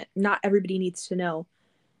important. Not everybody needs to know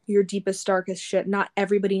your deepest, darkest shit. Not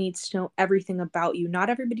everybody needs to know everything about you. Not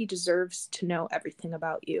everybody deserves to know everything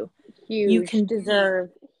about you. You huge can be deserve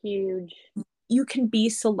huge. you can be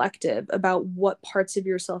selective about what parts of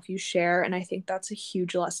yourself you share. And I think that's a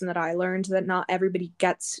huge lesson that I learned, that not everybody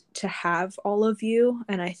gets to have all of you.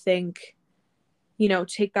 And I think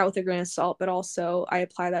take that with a grain of salt, but also I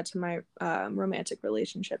apply that to my romantic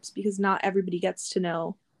relationships because not everybody gets to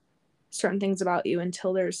know certain things about you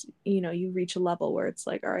until you reach a level where it's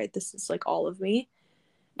like, all right, this is like all of me.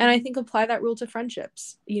 And I think apply that rule to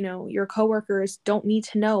friendships. Your coworkers don't need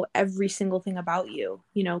to know every single thing about you.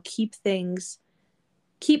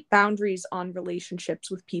 Keep boundaries on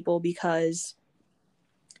relationships with people because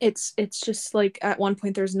it's just like at one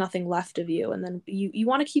point there's nothing left of you, and then you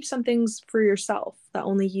want to keep some things for yourself that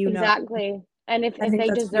only you know. Exactly. And I think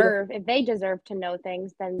that's beautiful. if they deserve to know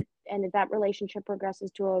things, then, and if that relationship progresses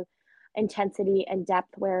to a intensity and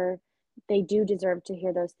depth where they do deserve to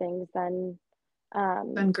hear those things, then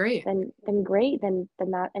Been great. great. Then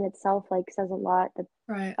that in itself, like, says a lot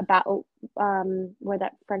Right. about where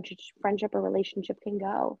that friendship or relationship can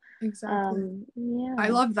go. Exactly. I Yeah.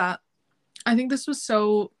 love that. I think this was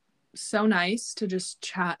so nice to just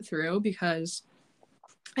chat through because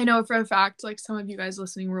I know for a fact like some of you guys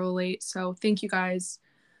listening were late. So thank you guys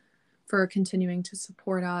for continuing to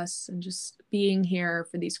support us and just being here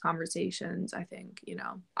for these conversations. I think,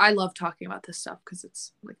 I love talking about this stuff because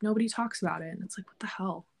it's like nobody talks about it and it's like, what the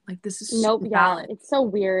hell? Like this is Nope. so Yeah, valid. it's so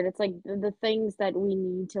weird. It's like the things that we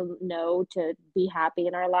need to know to be happy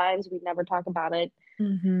in our lives, we never talk about it.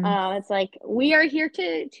 Mm-hmm. It's like we are here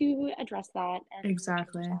to address that and change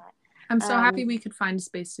Exactly. I'm that. so happy we could find a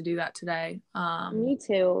space to do that today. Me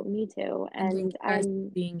too, me too. And thank And you guys for I'm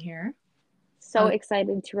being here. so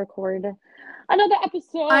excited to record another I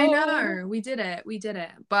episode. know we did it. We did it.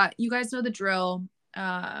 But you guys know the drill.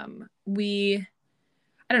 We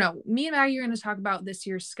I don't know. Me and Maggie are going to talk about this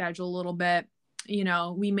year's schedule a little bit.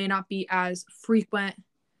 We may not be as frequent,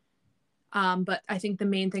 but I think the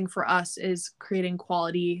main thing for us is creating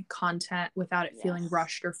quality content without it feeling Yes.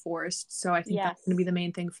 rushed or forced. So I think that's going to be Yes. the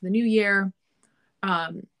main thing for the new year.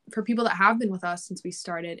 For people that have been with us since we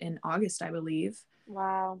started in August, I believe,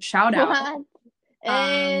 Wow. shout out. What?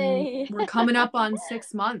 Hey. We're coming up on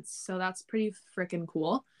 6 months, so that's pretty freaking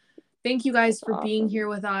cool. Thank you guys That's for being awesome. here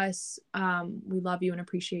with us. We love you and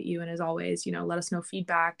appreciate you. And as always, let us know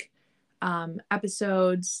feedback.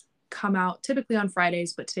 Episodes come out typically on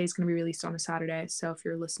Fridays, but today's going to be released on a Saturday. So if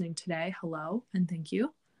you're listening today, hello and thank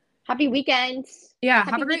you. Happy weekend. Yeah,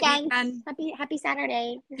 Happy have a great weekend. weekend. Happy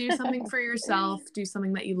Saturday. Do something for yourself. Do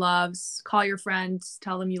something that you love. Call your friends.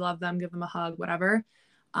 Tell them you love them. Give them a hug, whatever.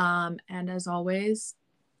 And as always,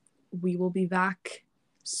 we will be back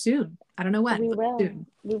soon. I don't know when, but soon.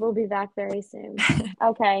 We will be back very soon.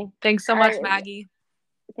 Okay. Thanks so much, Maggie.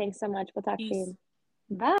 Thanks so much. We'll talk Peace. soon.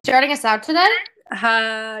 Bye. Starting us out today?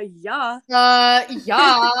 Yeah. Yeah.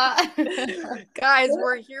 Guys,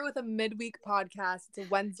 we're here with a midweek podcast. It's a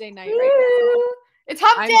Wednesday night right now. It's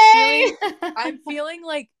hump day. I'm feeling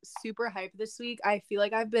like super hype this week. I feel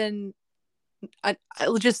like I've been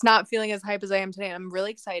just not feeling as hype as I am today. And I'm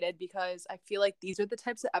really excited because I feel like these are the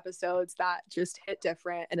types of episodes that just hit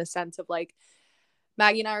different in a sense of like,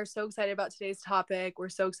 Maggie and I are so excited about today's topic. We're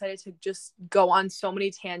so excited to just go on so many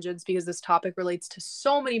tangents because this topic relates to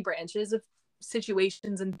so many branches of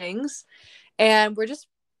situations and things. And we're just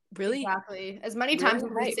really exactly as many times as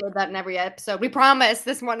we say that in every episode. We promise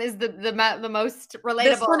this one is the most relatable.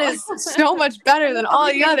 This one is so much better than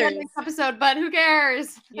all the others. Next episode, but who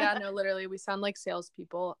cares? Yeah, no, literally, we sound like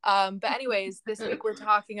salespeople. But anyways, this week we're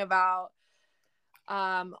talking about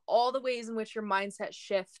all the ways in which your mindset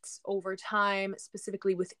shifts over time,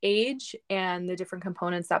 specifically with age and the different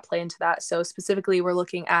components that play into that. So specifically, we're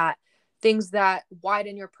looking at things that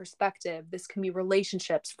widen your perspective. This can be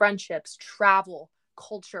relationships, friendships, travel,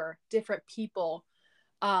 culture, different people,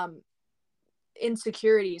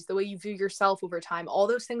 insecurities, the way you view yourself over time. All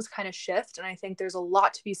those things kind of shift. And I think there's a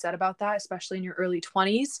lot to be said about that, especially in your early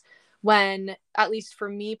 20s, when, at least for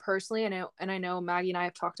me personally, I know Maggie and I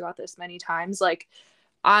have talked about this many times, like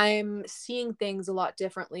I'm seeing things a lot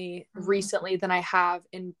differently recently than I have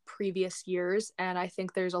in previous years. And I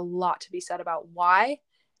think there's a lot to be said about why.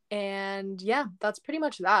 And yeah, that's pretty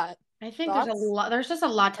much that. I think there's just a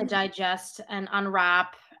lot to digest and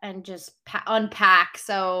unwrap and just unpack.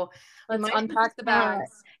 So let's unpack the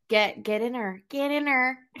bags. Get in her.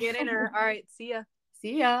 All right. See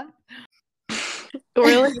ya.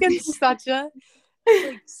 We're like in such a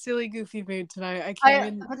silly, goofy mood tonight. I can't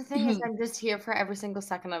even. But the thing is, I'm just here for every single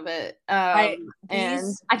second of it. And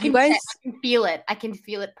I can feel it. I can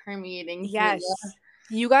feel it permeating. Yes.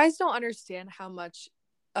 You guys don't understand how much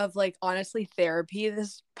of like honestly therapy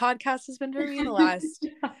this podcast has been for me in the last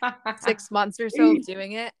 6 months or so of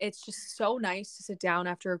doing it. It's just so nice to sit down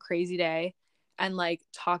after a crazy day and like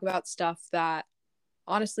talk about stuff that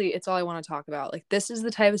honestly it's all I want to talk about. Like this is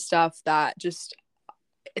the type of stuff that just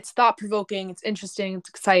it's thought-provoking, it's interesting, it's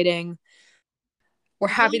exciting. We're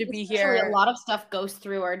happy to be here. A lot of stuff goes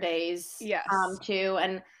through our days. Yes. Too.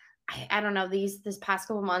 And I don't know, this past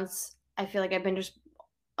couple months I feel like I've been just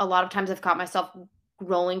a lot of times I've caught myself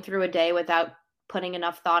rolling through a day without putting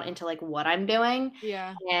enough thought into like what I'm doing.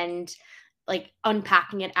 Yeah. And like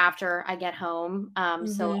unpacking it after I get home.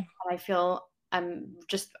 So I feel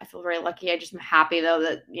very lucky. I just am happy though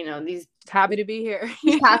that, happy to be here.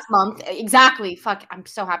 This past month. Exactly. Fuck. I'm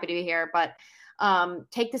so happy to be here. But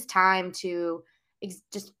take this time to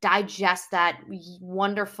just digest that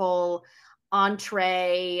wonderful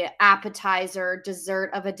entree, appetizer, dessert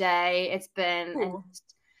of a day. It's been, and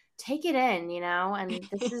take it in, and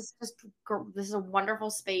this is a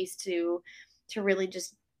wonderful space to really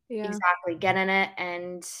just exactly get in it.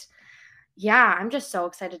 And yeah, I'm just so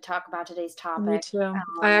excited to talk about today's topic. Me too.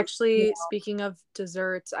 I actually, speaking of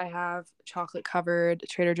desserts, I have chocolate covered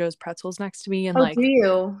Trader Joe's pretzels next to me, and do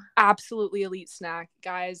you? Absolutely elite snack,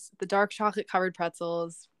 guys. The dark chocolate covered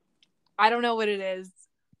pretzels. I don't know what it is.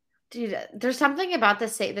 Dude, there's something about the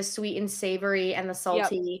sweet and savory and the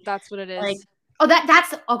salty. Yep, that's what it is. Like, oh,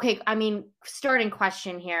 that's okay. I mean, starting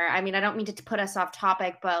question here. I mean, I don't mean to put us off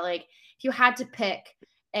topic, but like, if you had to pick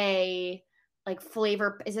a like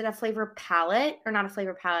flavor, is it a flavor palette or not a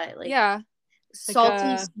flavor palette? Like, yeah, salty,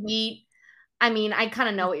 like sweet. I mean, I kind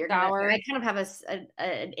of know what you're gonna say. I kind of have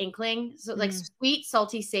an inkling. So like sweet,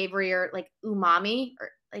 salty, savory, or like umami,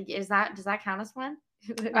 or like does that count as one?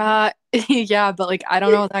 Yeah, but like I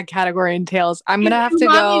don't know what that category entails. I'm gonna have to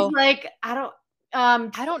go. Like I don't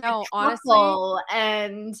know honestly.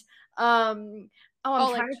 And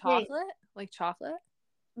like chocolate, like chocolate.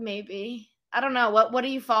 Maybe I don't know what do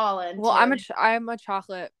you fall into? Well, I'm a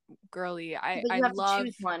chocolate girly. I love to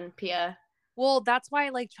choose one, Pia. Well, that's why I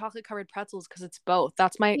like chocolate covered pretzels because it's both.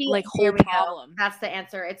 That's my like whole problem. That's the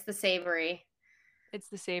answer. It's the savory. It's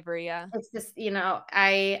the savory, yeah. It's just,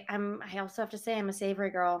 I also have to say I'm a savory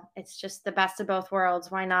girl. It's just the best of both worlds.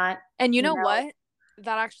 Why not? And you know what?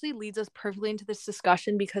 That actually leads us perfectly into this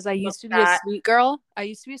discussion because I used to be a sweet girl.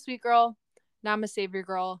 Now I'm a savory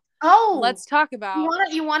girl. Oh, let's talk about.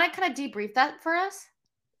 You want to kind of debrief that for us?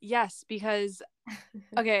 Yes, because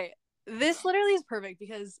okay, this literally is perfect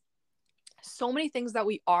because so many things that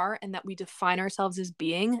we are and that we define ourselves as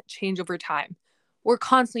being change over time. We're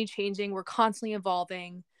constantly changing, we're constantly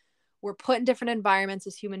evolving, we're put in different environments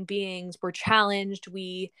as human beings, we're challenged,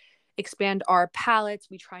 we expand our palates,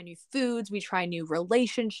 we try new foods, we try new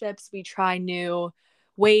relationships, we try new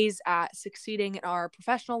ways at succeeding in our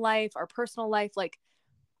professional life, our personal life. Like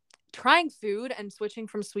trying food and switching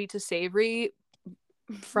from sweet to savory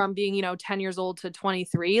from being, 10 years old to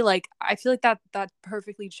 23, like I feel like that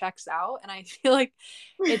perfectly checks out. And I feel like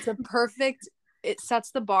it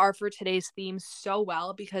sets the bar for today's theme so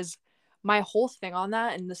well, because my whole thing on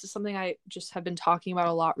that, and this is something I just have been talking about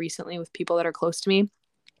a lot recently with people that are close to me,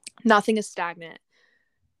 nothing is stagnant.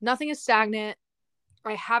 Nothing is stagnant.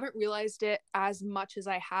 I haven't realized it as much as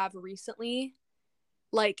I have recently,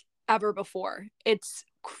 like ever before. It's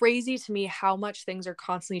crazy to me how much things are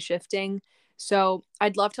constantly shifting. So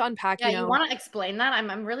I'd love to unpack, Yeah, you want to explain that?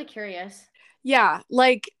 I'm really curious. Yeah,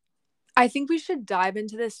 like I think we should dive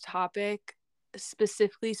into this topic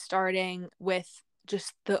specifically starting with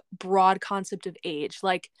just the broad concept of age.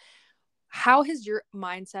 Like, how has your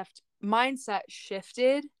mindset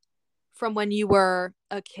shifted from when you were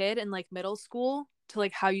a kid in like middle school to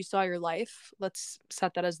like how you saw your life? Let's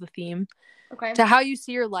set that as the theme. Okay. To how you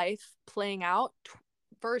see your life playing out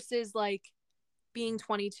versus like being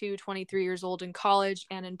 22, 23 years old in college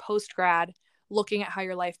and in post grad, looking at how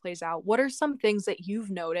your life plays out. What are some things that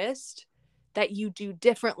you've noticed that you do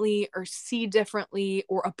differently or see differently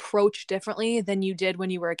or approach differently than you did when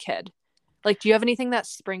you were a kid? Like, do you have anything that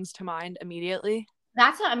springs to mind immediately?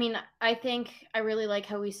 I think I really like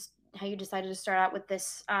how you decided to start out with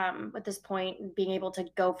this point, being able to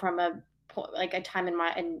go from a time in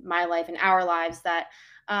my life, in our lives, that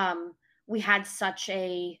we had such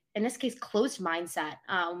a, in this case, closed mindset.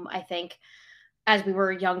 I think as we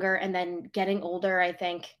were younger, and then getting older, I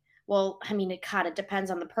think, well, I mean, it depends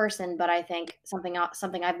on the person, but I think something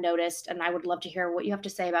I've noticed, and I would love to hear what you have to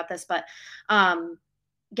say about this, but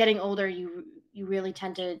getting older, you really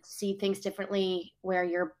tend to see things differently, where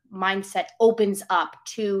your mindset opens up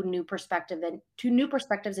to new perspectives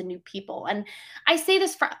and new people. And I say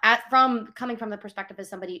this from coming from the perspective as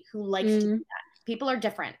somebody who likes to do that. People are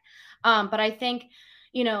different. But I think,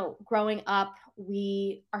 growing up,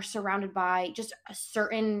 we are surrounded by just a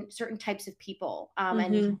certain types of people.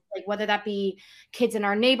 And like, whether that be kids in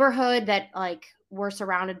our neighborhood that like we're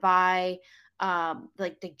surrounded by,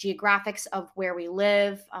 like the geographics of where we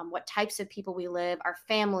live, what types of people we live, our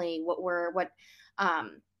family, what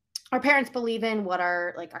our parents believe in, what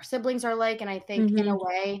our siblings are like. And I think in a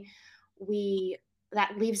way,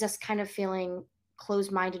 that leaves us kind of feeling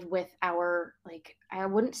closed-minded with our, like, I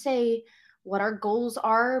wouldn't say what our goals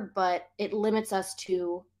are, but it limits us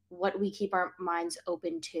to what we keep our minds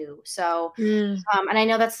open to. So, and I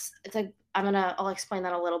know I'll explain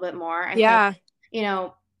that a little bit more. I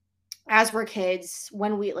think, as we're kids,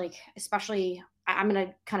 when we especially, I'm going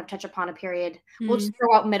to kind of touch upon a period. We'll just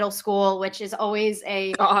throw out middle school, which is always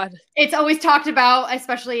it's always talked about,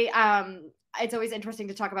 especially, it's always interesting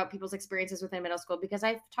to talk about people's experiences within middle school, because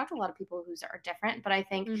I've talked to a lot of people who are different, but I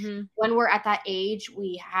think when we're at that age,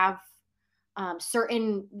 we have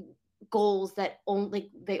certain goals that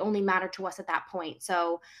only matter to us at that point.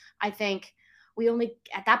 So I think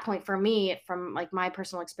at that point, for me, from like my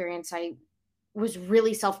personal experience, I was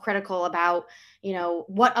really self-critical about,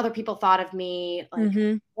 what other people thought of me,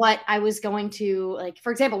 like what I was going to, like,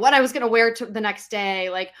 for example, what I was going to wear to the next day,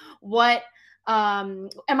 like what, am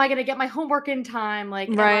I going to get my homework in time? Like,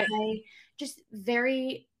 right. am I just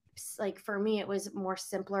very, like, for me, it was more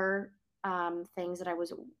simpler, things that I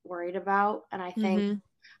was worried about. And I think,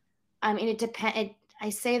 I mean, it depends. I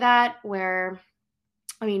say that where,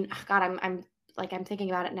 I mean, God, I'm thinking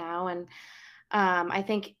about it now. And, I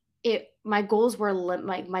think my goals were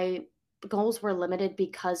my goals were limited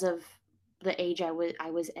because of the age I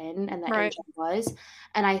was in, and the age I was.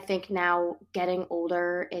 And I think now, getting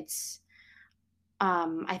older, it's,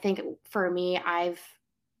 I think for me, I've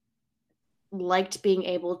liked being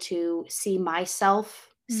able to see myself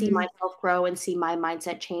grow and see my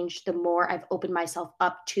mindset change the more I've opened myself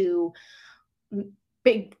up to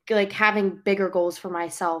having bigger goals for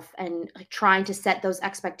myself, and like trying to set those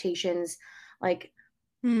expectations, like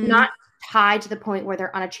not high to the point where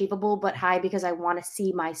they're unachievable, but high because I want to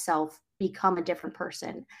see myself become a different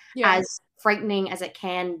person. As frightening as it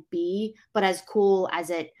can be, but as cool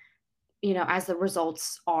as it, as the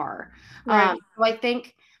results are. So I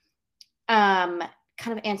think,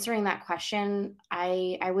 kind of answering that question,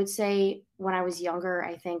 I would say when I was younger,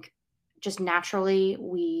 I think just naturally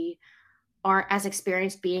we aren't as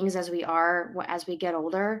experienced beings as we are as we get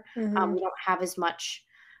older. We don't have as much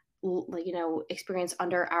experience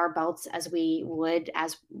under our belts as we would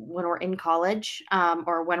as when we're in college,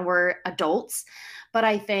 or when we're adults. But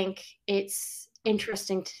I think it's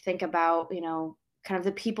interesting to think about, kind of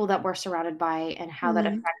the people that we're surrounded by and how that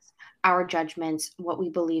Mhm. affects our judgments, what we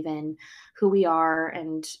believe in, who we are.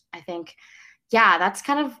 And I think, yeah, that's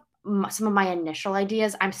kind of some of my initial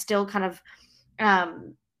ideas. I'm still kind of,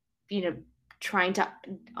 um, you know, trying to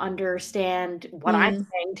understand what I'm Mm.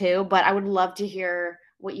 saying too, but I would love to hear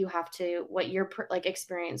what your like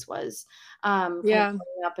experience was, kind of Yeah.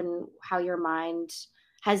 growing up and how your mind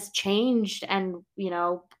has changed and, yeah.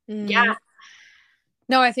 Mm.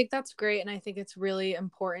 No, I think that's great. And I think it's really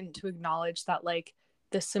important to acknowledge that, like,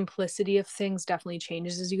 the simplicity of things definitely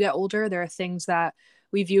changes as you get older. There are things that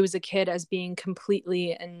we view as a kid as being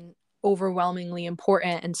completely and overwhelmingly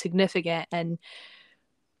important and significant. And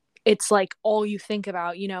it's like all you think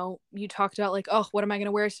about, you talked about, like, oh, what am I going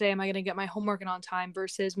to wear today? Am I going to get my homework in on time?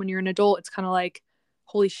 Versus when you're an adult, it's kind of like,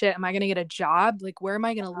 holy shit, am I going to get a job? Like, where am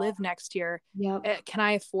I going to live next year? Yep. Can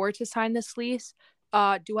I afford to sign this lease?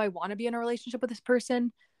 Do I want to be in a relationship with this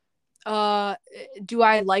person? Do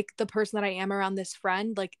I like the person that I am around this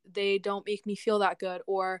friend? Like, they don't make me feel that good.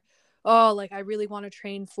 Or, oh, like, I really want to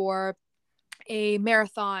train for a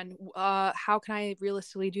marathon. How can I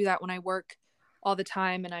realistically do that when I work all the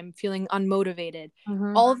time and I'm feeling unmotivated?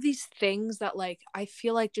 Mhm. All of these things that, like, I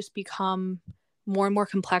feel like just become more and more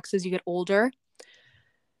complex as you get older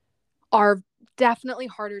are definitely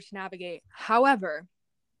harder to navigate. However,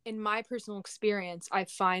 in my personal experience, I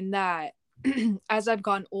find that as I've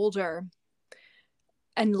gotten older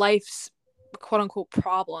and life's quote unquote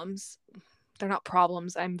problems, they're not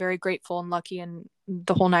problems. I'm very grateful and lucky and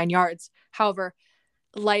the whole nine yards. However,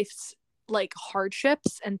 life's, like,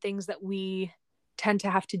 hardships and things that we tend to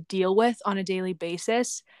have to deal with on a daily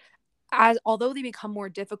basis, as although they become more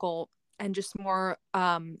difficult and just more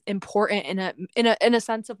important in a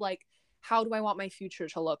sense of, like, how do I want my future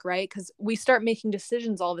to look, right? Because we start making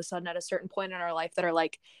decisions all of a sudden at a certain point in our life that are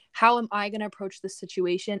like, how am I going to approach this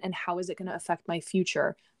situation and how is it going to affect my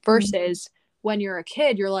future? Mhm. Versus when you're a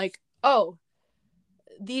kid, you're like, oh,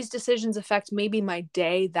 these decisions affect maybe my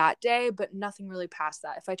day that day, but nothing really past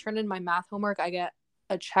that. If I turn in my math homework, I get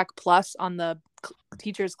a check plus on the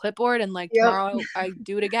teacher's clipboard, and, like, Yep. tomorrow I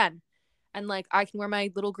do it again. And, like, I can wear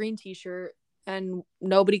my little green t-shirt and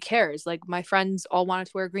nobody cares. Like, my friends all wanted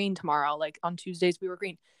to wear green tomorrow. Like, on Tuesdays we were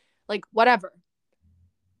green. Like, whatever.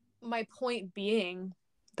 My point being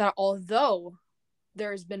that although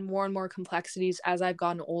there's been more and more complexities as I've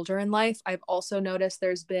gotten older in life, I've also noticed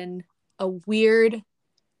there's been a weird,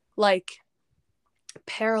 like,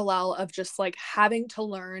 parallel of just, like, having to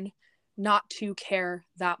learn not to care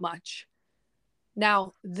that much.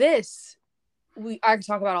 Now, this I could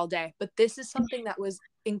talk about all day, but this is something that was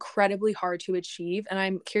incredibly hard to achieve, and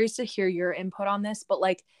I'm curious to hear your input on this. But,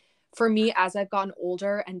 like, for me, as I've gotten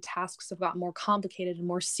older and tasks have gotten more complicated and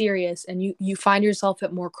more serious, and you find yourself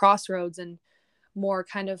at more crossroads and more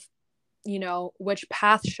kind of, which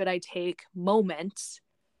path should I take moments,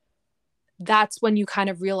 that's when you kind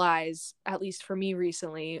of realize, at least for me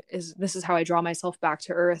recently, is this is how I draw myself back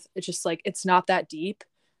to earth. It's just like, it's not that deep.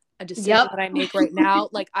 A decision Yep. that I make right now,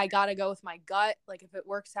 like, I gotta go with my gut. Like, if it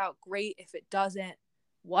works out, great. If it doesn't,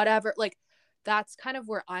 whatever. Like, that's kind of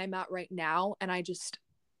where I'm at right now. And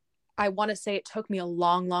I want to say it took me a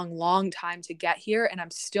long, long, long time to get here, and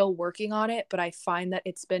I'm still working on it. But I find that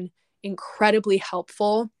it's been incredibly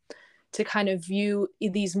helpful to kind of view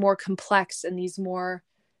these more complex and these more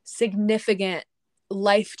significant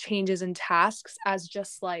life changes and tasks as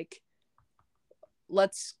just like,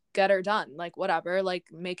 let's get her done. Like, whatever, like,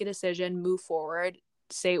 make a decision, move forward,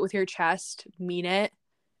 say it with your chest, mean it,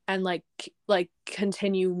 and, like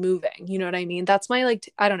continue moving. You know what I mean? That's my,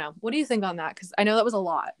 like, I don't know. What do you think on that? Because I know that was a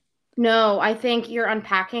lot. No, I think you're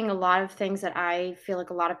unpacking a lot of things that I feel like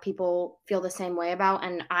a lot of people feel the same way about,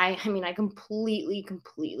 and I mean, I completely,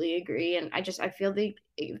 completely agree, and I feel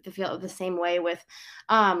the same way with,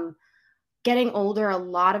 um, getting older.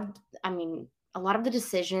 I mean, a lot of the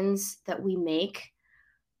decisions that we make,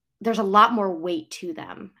 there's a lot more weight to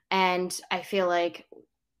them, and I feel like,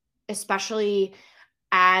 especially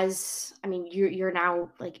as I mean, you're now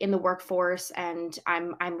like in the workforce, and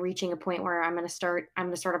I'm reaching a point where I'm gonna start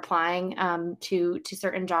applying to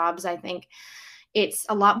certain jobs. I think it's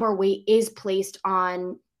a lot more weight is placed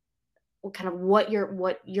on kind of what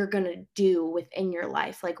you're gonna do within your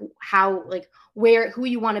life, like how like where who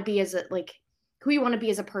you want to be as a like who you want to be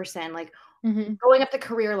as a person, like Mm-hmm. going up the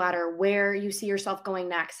career ladder, where you see yourself going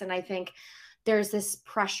next. And I think there's this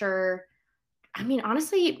pressure, I mean,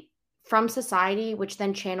 honestly, from society, which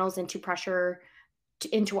then channels into pressure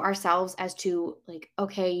into ourselves as to like,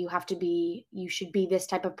 okay, you should be this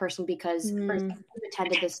type of person because for example, you've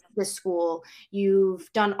attended this school,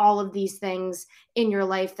 you've done all of these things in your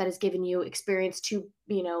life that has given you experience to,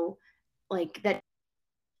 like that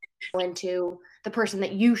into the person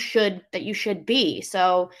that you should be.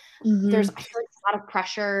 So there's, I feel like, a lot of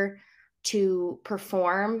pressure to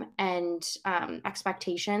perform and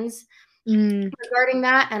expectations regarding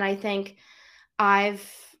that. And I think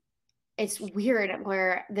it's weird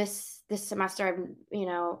where this semester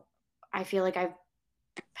I feel like I've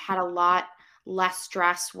had a lot less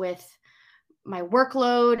stress with my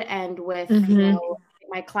workload and with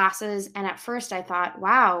my classes. And at first I thought,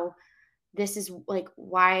 wow, this is like,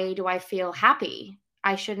 why do I feel happy?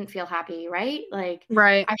 I shouldn't feel happy, right? Like,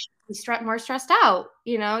 right. I should be more stressed out.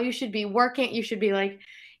 You should be working. You should be like,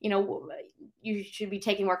 you should be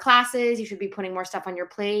taking more classes. You should be putting more stuff on your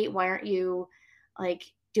plate. Why aren't you like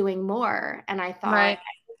doing more? And I thought,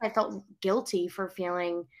 I felt guilty for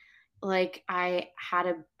feeling like I had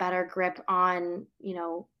a better grip on,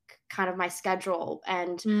 kind of my schedule.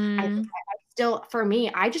 And I still, for me,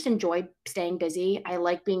 I just enjoy staying busy. I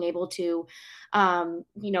like being able to,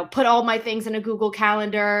 put all my things in a Google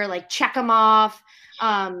Calendar, like check them off,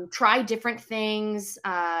 try different things.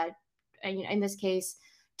 And in this case,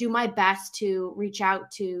 do my best to reach out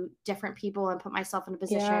to different people and put myself in a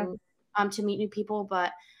position to meet new people.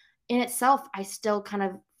 But in itself, I still kind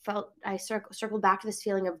of felt, I circled back to this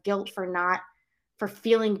feeling of guilt for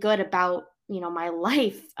feeling good about, my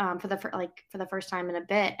life for the first time in a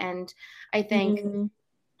bit. And I think,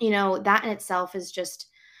 that in itself is just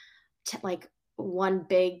like one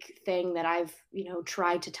big thing that I've,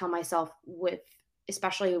 tried to tell myself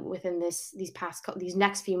especially within these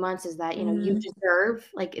next few months, is that, you deserve,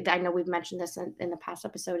 like, I know we've mentioned this in the past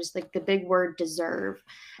episode, is like the big word deserve.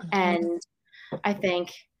 And I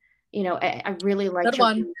think, I really like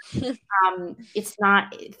one. It's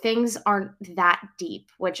not, things aren't that deep,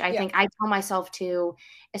 which I think I tell myself to,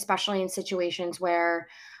 especially in situations where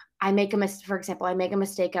for example, I make a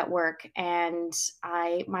mistake at work and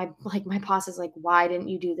my boss is like, why didn't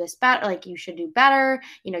you do this better? Like, you should do better.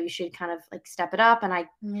 You should kind of like step it up. And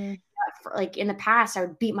like in the past, I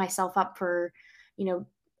would beat myself up for,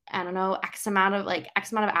 I don't know, X amount of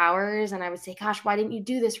hours. And I would say, gosh, why didn't you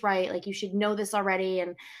do this right? Like, you should know this already.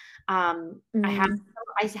 And I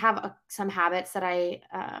have some habits that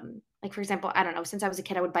like, for example, I don't know, since I was a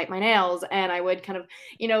kid, I would bite my nails and I would kind of,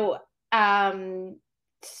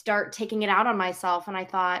 start taking it out on myself. And I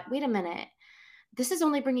thought, wait a minute, this is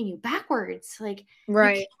only bringing you backwards. Like,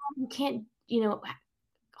 you can't,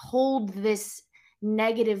 hold this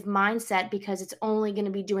negative mindset because it's only going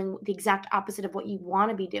to be doing the exact opposite of what you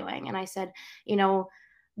want to be doing. And I said,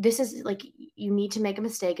 this is like, you need to make a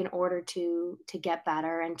mistake in order to get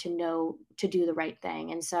better and to know to do the right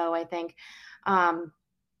thing. And so I think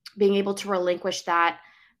being able to relinquish that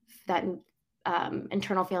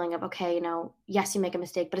internal feeling of, okay, yes, you make a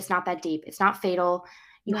mistake, but it's not that deep. It's not fatal.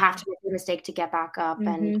 You have to make a mistake to get back up.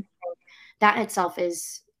 And that in itself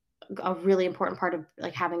is a really important part of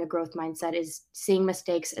like having a growth mindset, is seeing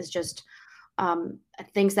mistakes as just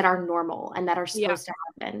things that are normal and that are supposed to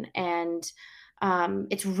happen. And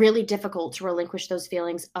it's really difficult to relinquish those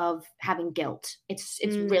feelings of having guilt. It's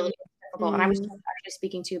really difficult. And I was actually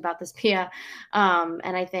speaking to you about this, Pia.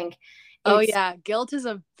 And I think guilt is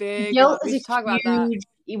a big guilt one. We should talk about that.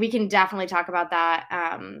 We can definitely talk about that.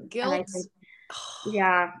 Guilt. And I think,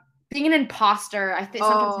 being an imposter, I think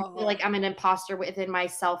sometimes I feel like I'm an imposter within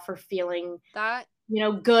myself for feeling that,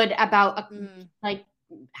 good about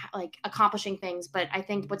like accomplishing things. But I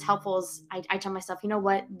think what's helpful is I tell myself, you know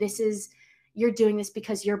what, you're doing this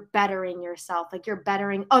because you're bettering yourself. Like, you're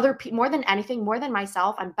bettering other people more than anything, more than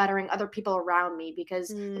myself. I'm bettering other people around me, because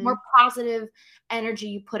the more positive energy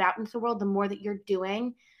you put out into the world, the more that you're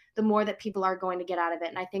doing, the more that people are going to get out of it.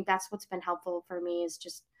 And I think that's what's been helpful for me, is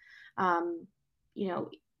just,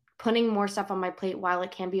 putting more stuff on my plate. While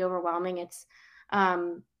it can be overwhelming, it's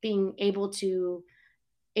being able to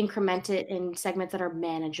increment it in segments that are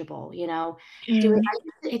manageable,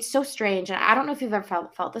 it's so strange. And I don't know if you've ever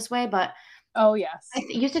felt this way, but yes, I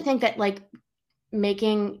used to think that like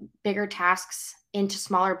making bigger tasks into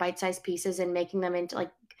smaller bite-sized pieces and making them into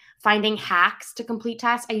like finding hacks to complete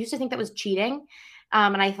tasks, I used to think that was cheating.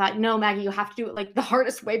 And I thought, no, Maggie, you have to do it like the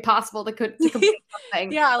hardest way possible to complete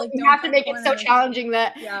something. Like, you have to make it so challenging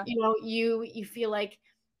that you feel like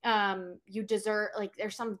you deserve, like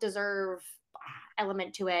there's some deserve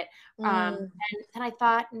element to it. And I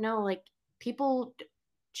thought, no, like, people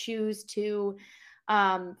choose to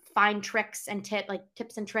find tricks and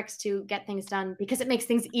tips and tricks to get things done because it makes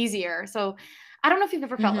things easier. So I don't know if you've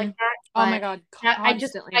ever felt like that. Oh my God,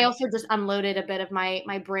 constantly. I also just unloaded a bit of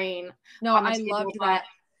my brain. No, on the I table, loved but, that.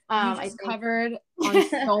 You I just think covered on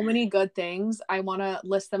so many good things. I want to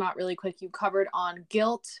list them out really quick. You covered on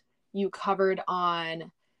guilt. You covered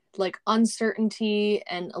on like uncertainty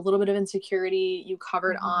and a little bit of insecurity. You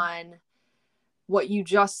covered on what you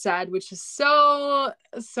just said, which is so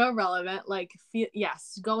relevant. Like,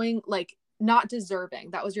 yes, going like not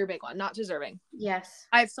deserving. That was your big one. Not deserving. Yes.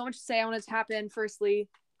 I have so much to say. I want to tap in. Firstly,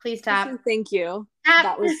 please tap. Thank you. Tap.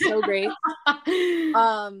 That was so great.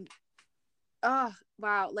 Oh,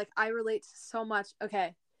 wow. Like, I relate to so much.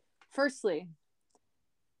 Okay. Firstly,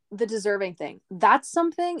 the deserving thing. That's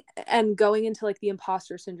something, and going into like the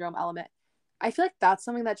imposter syndrome element, I feel like that's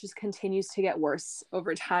something that just continues to get worse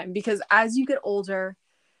over time, because as you get older,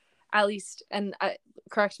 at least, and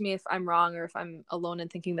correct me if I'm wrong or if I'm alone in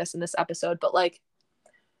thinking this in this episode, but like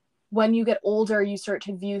when you get older, you start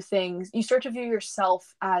to view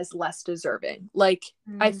yourself as less deserving. Like,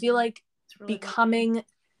 I feel like really becoming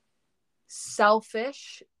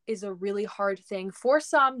selfish is a really hard thing for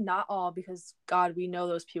some, not all, because God, we know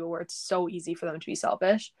those people where it's so easy for them to be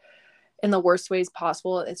selfish in the worst ways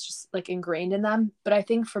possible. It's just like ingrained in them. But I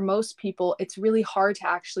think for most people, it's really hard to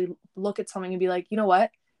actually look at something and be like, you know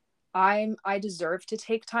what? I deserve to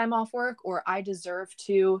take time off work, or I deserve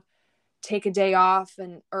to take a day off,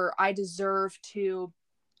 or I deserve to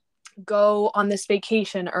go on this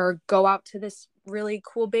vacation or go out to this really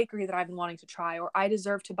cool bakery that I've been wanting to try, or I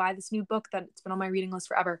deserve to buy this new book that's been on my reading list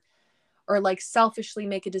forever, or like selfishly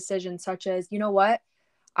make a decision such as, you know what,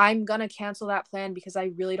 I'm gonna cancel that plan because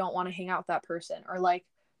I really don't want to hang out with that person, or like,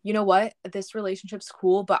 you know what, this relationship's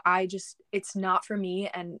cool, but it's not for me,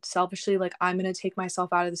 and selfishly, like, I'm gonna take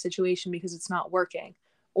myself out of the situation because it's not working.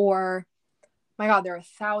 Or, my God, there are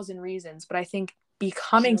 1,000 reasons, but I think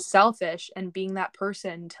becoming selfish and being that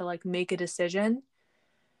person to like make a decision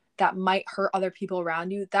that might hurt other people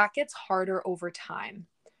around you, that gets harder over time.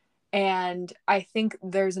 And I think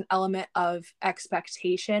there's an element of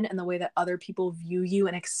expectation and the way that other people view you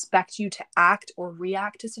and expect you to act or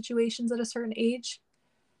react to situations at a certain age.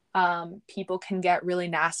 People can get really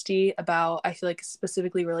nasty about, I feel like,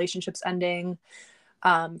 specifically relationships ending,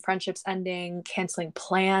 friendships ending, canceling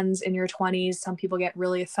plans in your 20s. Some people get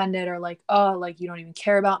really offended, or like, oh, like, you don't even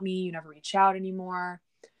care about me, you never reach out anymore.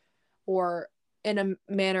 Or in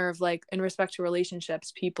a manner of like, in respect to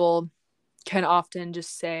relationships, people can often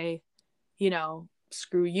just say, you know,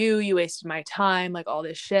 screw you, you wasted my time, like all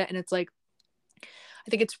this shit. And it's like, I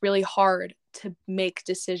think it's really hard to make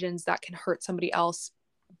decisions that can hurt somebody else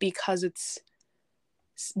because it's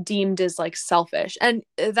deemed as like selfish. And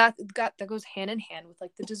that goes hand in hand with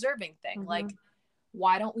like the deserving thing. Like,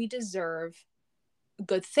 why don't we deserve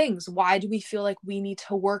good things? Why do we feel like we need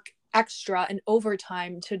to work extra and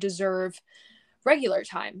overtime to deserve regular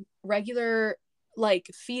time, regular like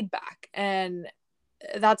feedback? And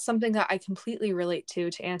that's something that I completely relate to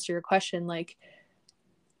answer your question. Like,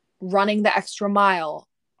 running the extra mile,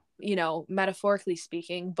 you know, metaphorically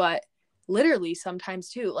speaking, but literally sometimes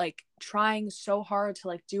too, like trying so hard to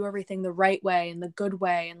like do everything the right way and the good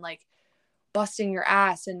way, and like busting your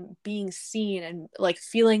ass and being seen, and like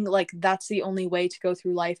feeling like that's the only way to go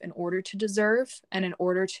through life in order to deserve and in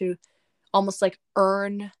order to almost like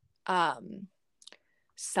earn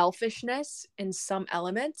selfishness in some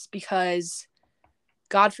elements, because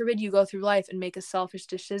God forbid you go through life and make a selfish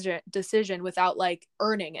decision without like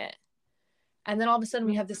earning it. And then all of a sudden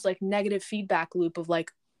we have this like negative feedback loop of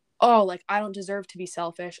like, oh, like I don't deserve to be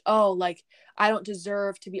selfish. Oh, like I don't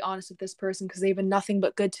deserve to be honest with this person because they've been nothing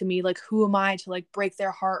but good to me. Like, who am I to like break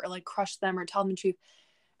their heart or like crush them or tell them the truth?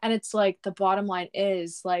 And it's like, the bottom line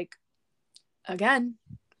is like, again,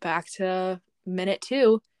 back to minute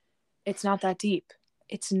 2, it's not that deep.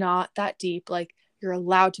 It's not that deep. Like, you're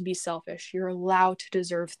allowed to be selfish. You're allowed to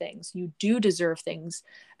deserve things. You do deserve things.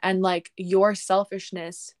 And like, your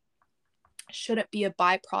selfishness shouldn't be a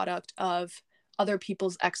byproduct of other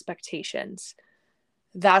people's expectations.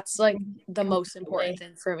 That's like the most important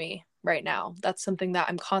thing for me right now. That's something that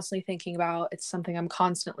I'm constantly thinking about. It's something I'm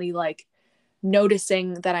constantly like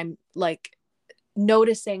noticing that I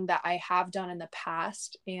have done in the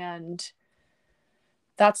past. And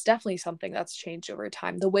that's definitely something that's changed over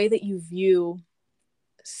time. The way that you view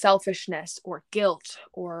selfishness or guilt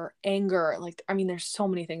or anger, like, I mean, there's so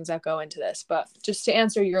many things that go into this, but just to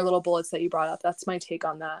answer your little bullets that you brought up, that's my take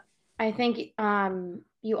on that. I think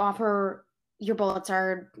your bullets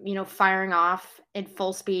are, you know, firing off at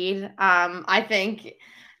full speed. I think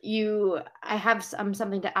I have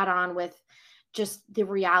something to add on with just the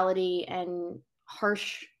reality and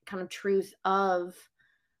harsh kind of truth of,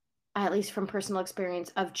 at least from personal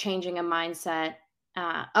experience, of changing a mindset,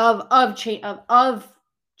 of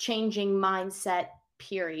changing mindset,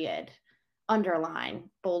 period, underline,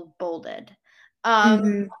 bolded.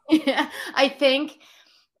 Mm-hmm. I think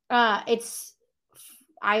it's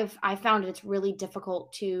I found it's really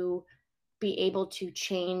difficult to be able to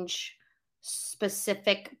change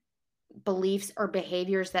specific beliefs or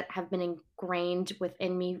behaviors that have been ingrained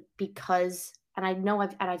within me, because, and I know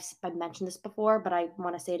I've mentioned this before, but I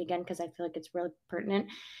want to say it again because I feel like it's really pertinent,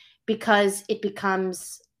 because it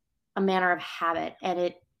becomes a manner of habit,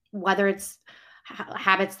 and whether it's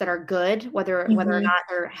habits that are good, whether or Mm-hmm. not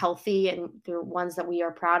they're healthy and they're ones that we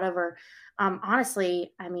are proud of, or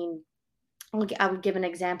honestly, I mean, I would give an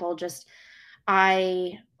example. Just,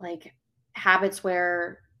 I like habits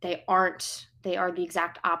where they are the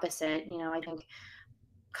exact opposite. I think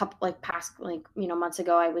couple past months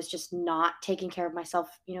ago, I was just not taking care of myself,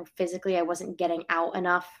 physically. I wasn't getting out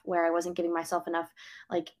enough, where I wasn't giving myself enough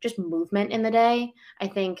just movement in the day. I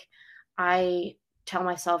think I tell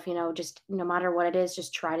myself, just no matter what it is,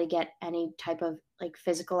 just try to get any type of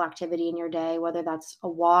physical activity in your day, whether that's a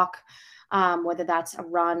walk, whether that's a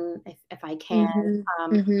run, if I can. Mm-hmm.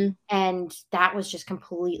 um, Mm-hmm. and that was just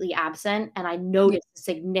completely absent, and I Yeah. noticed a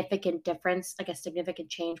significant difference, a significant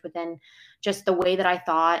change within just the way that I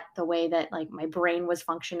thought, the way that my brain was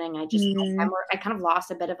functioning. Mm-hmm. I kind of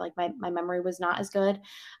lost a bit of my memory was not as good.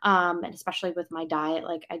 And especially with my diet,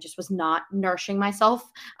 I just was not nourishing myself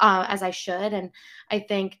as I should. And I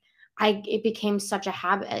think it became such a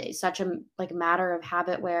habit, such a matter of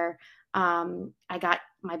habit, where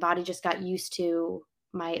my body just got used to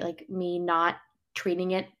me not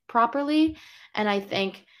treating it properly. And I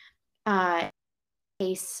think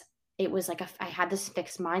case, it was I had this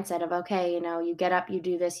fixed mindset of, okay, you get up, you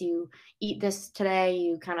do this, you eat this today,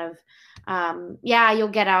 you kind of yeah, you'll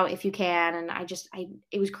get out if you can. And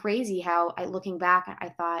it was crazy how, looking back, I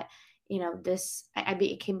thought,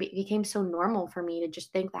 it became so normal for me to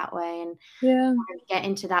just think that way, and Yeah. get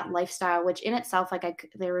into that lifestyle, which in itself, I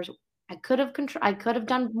could have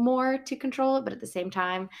done more to control it, but at the same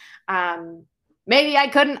time, maybe I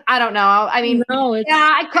couldn't. I don't know. I mean, No, it's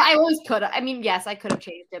yeah, I always could. I mean, yes, I could have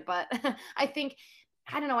changed it, but I think,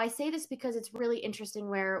 I don't know. I say this because it's really interesting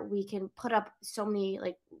where we can put up so many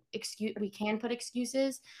we can put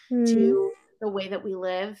excuses mm, to the way that we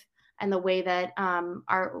live, and the way that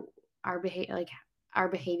our behavior, our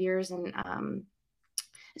behaviors, and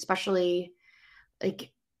especially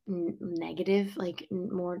negative,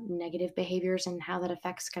 more negative behaviors, and how that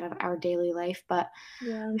affects kind of our daily life. But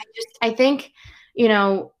yeah. I think,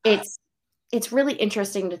 it's really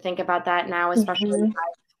interesting to think about that now, especially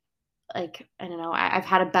Mm-hmm. I don't know, I've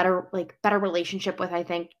had a better relationship with, I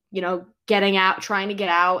think, getting out, trying to get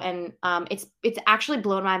out. And it's actually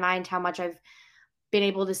blown my mind how much I've been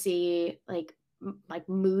able to see my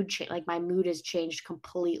mood has changed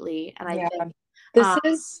completely. And I Yeah. think This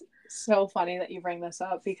is so funny that you bring this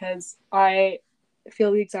up because I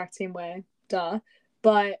feel the exact same way. Duh.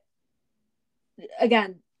 But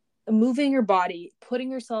again, moving your body,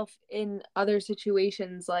 putting yourself in other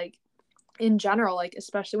situations, in general,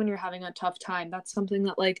 especially when you're having a tough time, that's something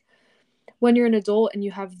that when you're an adult and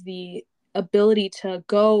you have the ability to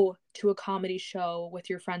go to a comedy show with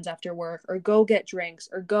your friends after work, or go get drinks,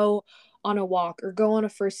 or go on a walk, or go on a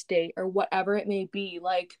first date, or whatever it may be,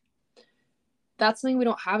 that's something we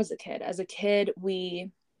don't have as a kid. As a kid, we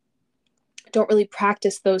don't really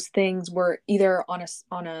practice those things. We're either on a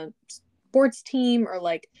sports team, or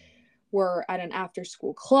we're at an after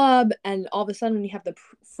school club, and all of a sudden when you have the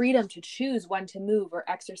freedom to choose when to move or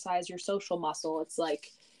exercise your social muscle, it's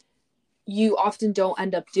you often don't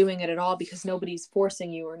end up doing it at all because nobody's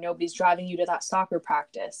forcing you or nobody's driving you to that soccer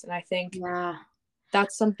practice. And I think yeah.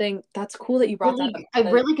 that's something that's cool that you brought that up.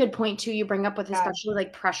 A really good point too you bring up, with Yeah. especially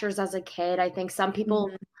pressures as a kid. I think some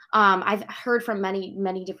people, Mhm. I've heard from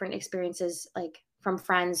many different experiences, from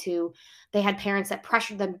friends who they had parents that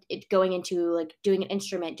pressured them going into doing an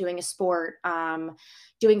instrument, doing a sport,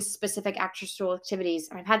 doing specific extracurricular activities.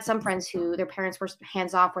 I've had some friends who their parents were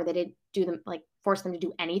hands off, where they didn't do them, force them to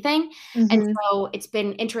do anything. And Mhm. so it's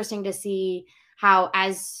been interesting to see how,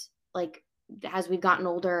 as we've gotten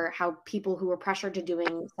older, how people who were pressured to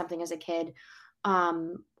doing something as a kid,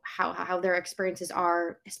 how their experiences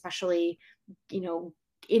are, especially,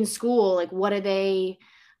 in school.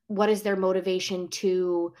 What is their motivation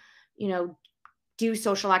to, do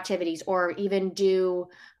social activities, or even do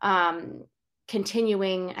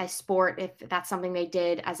continuing a sport, if that's something they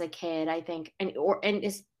did as a kid, I think. And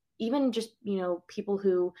is even just, people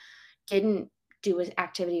who didn't do an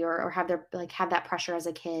activity or have their like have that pressure as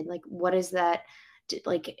a kid? Like, what is that?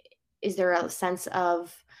 Like, is there a sense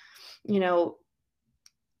of, you know,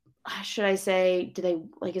 should I say, do they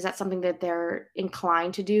like, is that something that they're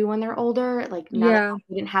inclined to do when they're older? Like now that Yeah.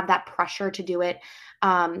 you didn't have that pressure to do it,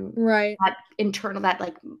 Right. that internal, that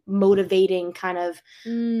like motivating kind of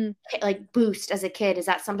Mm. like boost as a kid, is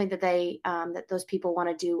that something that they that those people want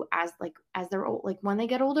to do as like as they're old, like when they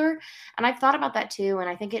get older? And I've thought about that too, and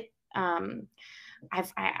I think it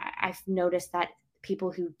I've noticed that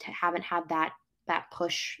people who haven't had that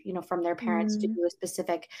push, you know, from their parents to Mm. do a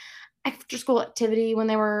specific after school activity when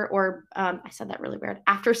they were, or I said that really weird,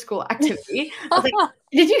 after school activity. I was like,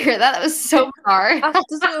 did you hear that? That was so bizarre. After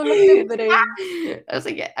school activity. I was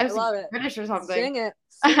like, yeah, I was love like it. British or something. Sing it.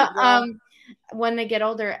 Sing it, girl. When they get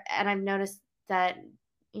older, and I've noticed that,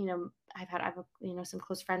 you know, I've you know, some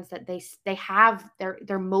close friends that they have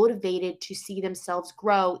they're motivated to see themselves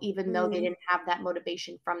grow even though they Mm. didn't have that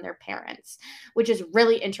motivation from their parents, which is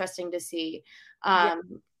really interesting to see. Yeah.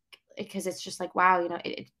 Because it's just like, wow, you know,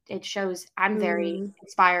 it shows I'm very Mm.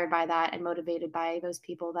 inspired by that and motivated by those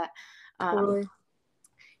people that Totally.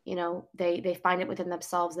 you know, they find it within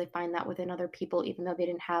themselves, they find that within other people, even though they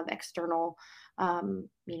didn't have external you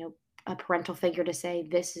know, a parental figure to say,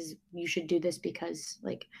 this is, you should do this because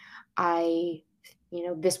like I, you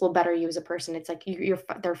know, this will better you as a person. It's like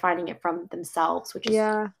they're finding it from themselves, which is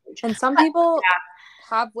Yeah. huge. And some people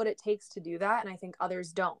have what it takes to do that, and I think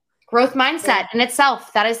others don't. Growth mindset Yeah. in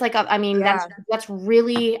itself, that is like I mean, Yeah. that's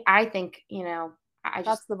really, I think, you know, I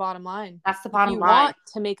That's just the bottom line. that's the If bottom you line. want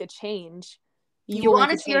to make a change, you will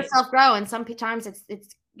want make to a see change. yourself grow, and sometimes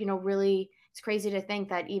it's you know, really, it's crazy to think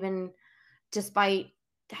that even despite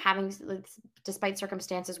having like, despite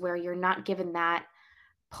circumstances where you're not given that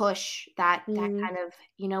push, that Mm. kind of,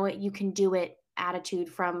 you know what, you can do it attitude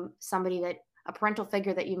from somebody, that a parental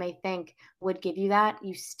figure that you may think would give you that,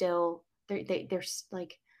 you still there's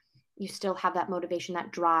like, you still have that motivation,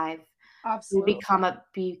 that drive. You Absolutely. become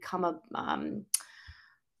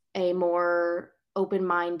a more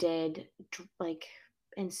open-minded, like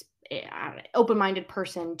open-minded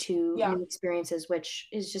person to Yeah. new experiences, which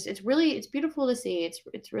is just, it's beautiful to see.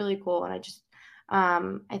 It's really cool. And I just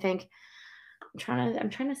I think I'm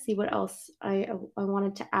trying to see what else I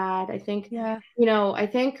wanted to add. I think, Yeah. you know, I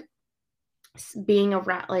think being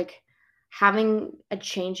around, like having a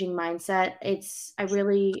changing mindset, I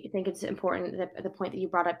really think it's important that the point that you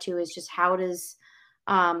brought up too is just how does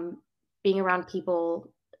being around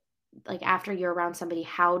people, like after you're around somebody,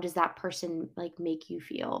 how does that person like make you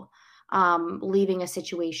feel? Leaving a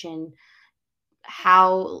situation,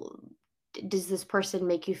 how does this person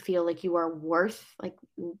make you feel like you are worth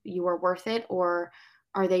it, or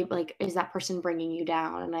are they like, is that person bringing you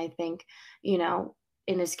down? And I think, you know,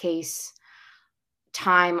 in this case,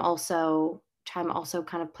 time also kind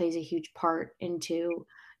of plays a huge part into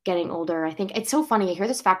getting older. I think it's so funny. I hear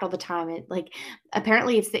this fact all the time. It like,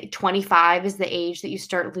 apparently it's the 25 is the age that you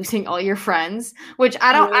start losing all your friends, which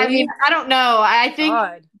I mean, Really? I don't know. I think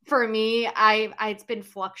God. for me, it's been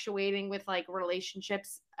fluctuating with like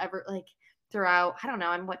relationships ever, like throughout, I don't know,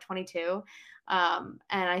 I'm what, 22. And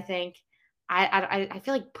I think I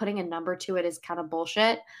feel like putting a number to it is kind of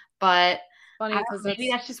bullshit, but Funny because maybe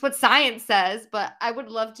that's just what science says. But I would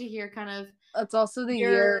love to hear kind of that's also the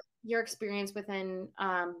year your experience within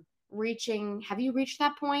reaching. Have you reached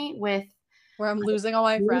that point with where I'm losing all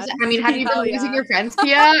my friends. I mean, have you been Hell losing yeah. your friends,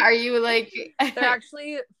 Pia? Are you like They're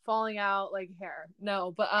actually falling out like hair?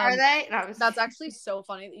 No, but are they? No, that's actually so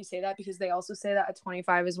funny that you say that, because they also say that at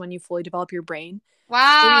 25 is when you fully develop your brain.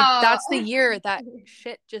 wow. That's the year that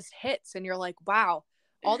shit just hits and you're like, wow,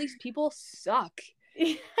 all these people suck.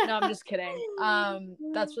 No, I'm just kidding.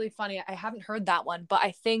 That's really funny. I haven't heard that one, but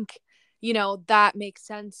I think, you know, that makes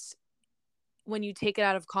sense when you take it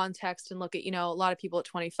out of context and look at, you know, a lot of people at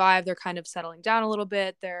 25, they're kind of settling down a little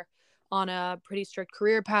bit. They're on a pretty strict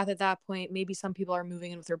career path at that point. Maybe some people are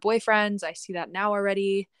moving in with their boyfriends. I see that now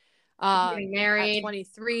already. Getting married. At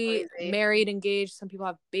 23, Crazy. married, engaged. Some people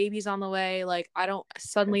have babies on the way. Like,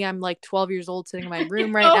 I'm like 12 years old sitting in my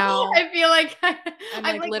room right now. I feel like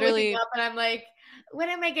I'm like literally looking up and I'm like, what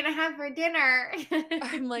am I gonna have for dinner?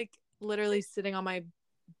 I'm like literally sitting on my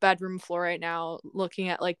bedroom floor right now looking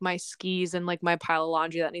at like my skis and like my pile of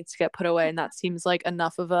laundry that needs to get put away, and that seems like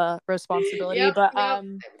enough of a responsibility. Yep, but I've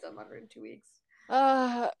done laundry in 2 weeks.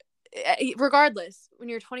 Regardless, when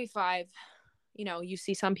you're 25, you know, you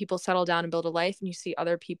see some people settle down and build a life, and you see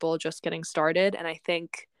other people just getting started. And I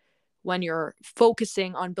think when you're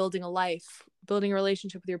focusing on building a life, building a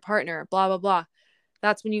relationship with your partner, blah blah blah,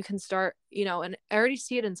 that's when you can start, you know. And I already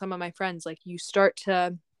see it in some of my friends, like you start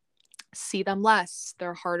to see them less,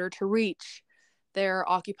 they're harder to reach, they're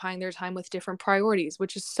occupying their time with different priorities,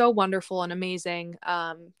 which is so wonderful and amazing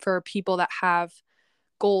for people that have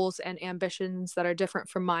goals and ambitions that are different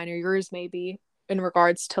from mine or yours, maybe in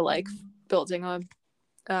regards to like building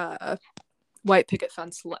a white picket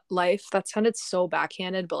fence life. That sounded so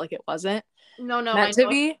backhanded, but like it wasn't No, meant to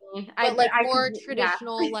be. But like I more could,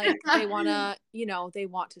 traditional, like they want to, you know, they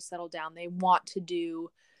want to settle down. They want to do,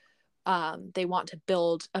 they want to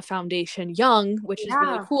build a foundation young, which is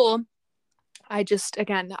really cool. I'm such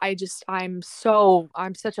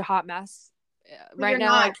a hot mess right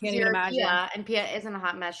now. I can't even imagine. And Pia isn't a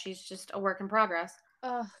hot mess. She's just a work in progress.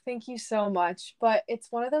 Oh, thank you so much. But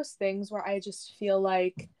it's one of those things where I just feel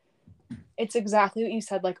like it's exactly what you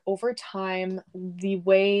said. Like over time, the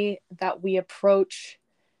way that we approach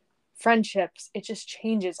friendships, it just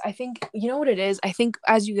changes. I think, you know what it is? I think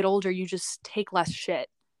as you get older, you just take less shit,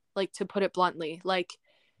 like, to put it bluntly. Like,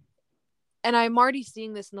 and I'm already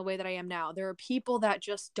seeing this in the way that I am now. There are people that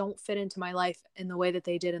just don't fit into my life in the way that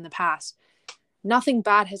they did in the past. Nothing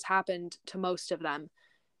bad has happened to most of them.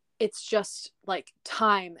 It's just like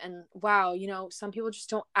time and wow, you know, some people just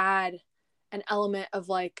don't add an element of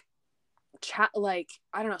like chat. Like,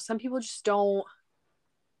 I don't know. Some people just don't.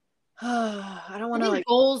 I don't want to like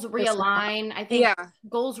goals realign. I think yeah.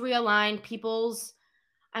 Goals realign. People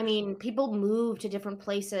move to different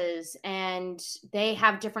places and they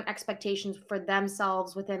have different expectations for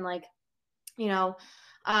themselves within, like, you know,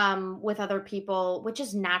 with other people, which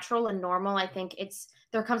is natural and normal. I think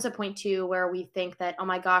there comes a point too where we think that, oh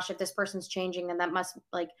my gosh, if this person's changing, then that must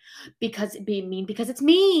because it's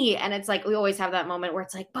me. And it's like, we always have that moment where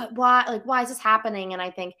it's like, but why? Like, why is this happening? And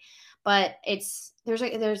I think, but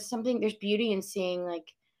there's beauty in seeing,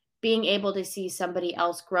 like, being able to see somebody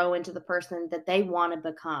else grow into the person that they want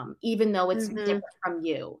to become, even though it's different from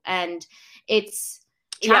you. And it's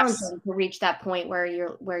challenging to reach that point where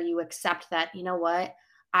you accept that, you know what,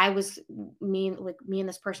 me and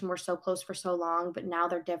this person were so close for so long, but now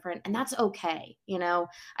they're different, and that's okay. You know,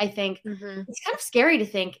 I think it's kind of scary to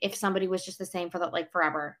think if somebody was just the same for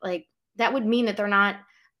forever, like that would mean that they're not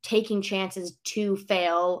taking chances to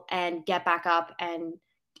fail and get back up and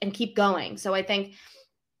keep going. So I think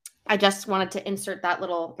I just wanted to insert that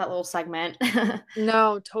little segment.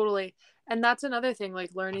 No, totally. And that's another thing,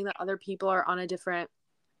 like learning that other people are on a different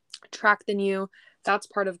track than you. That's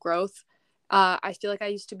part of growth. I feel like I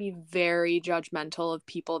used to be very judgmental of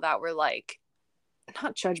people that were like,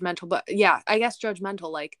 not judgmental, but yeah, I guess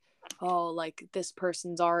judgmental. Like, oh, like this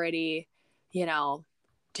person's already, you know,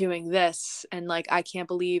 doing this, and like I can't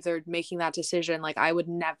believe they're making that decision. Like I would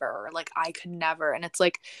never, like I could never. And it's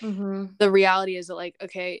like the reality is that, like,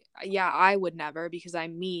 okay, yeah, I would never because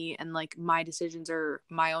I'm me and like my decisions are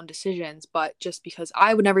my own decisions, but just because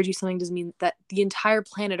I would never do something doesn't mean that the entire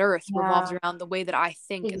planet Earth revolves around the way that I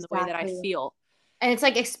think and the way that I feel. And it's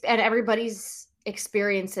like, and everybody's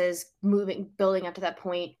experiences building up to that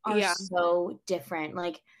point are so different.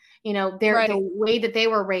 Like, you know, the way that they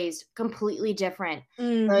were raised, completely different.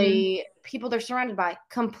 The people they're surrounded by,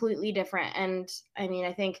 completely different. And I mean,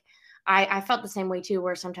 I think I felt the same way too,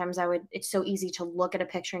 where sometimes it's so easy to look at a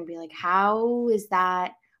picture and be like, how is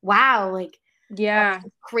that? Wow. Like, yeah,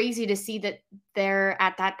 crazy to see that they're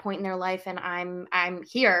at that point in their life and I'm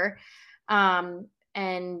here.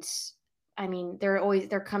 And I mean,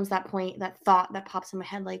 there comes that point, that thought that pops in my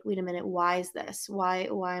head, like, wait a minute, why is this? Why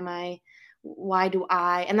am I, why do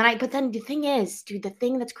I? And then but then the thing is, dude, the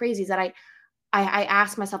thing that's crazy is that I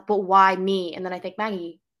ask myself, but why me? And then I think,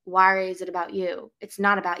 Maggie, why is it about you? It's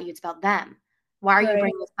not about you. It's about them. Why are you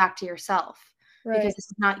bringing this back to yourself? Because this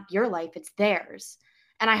is not your life. It's theirs.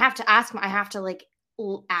 And I have to ask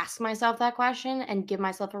myself that question and give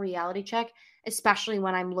myself a reality check, especially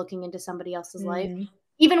when I'm looking into somebody else's life.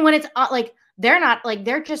 Even when it's like,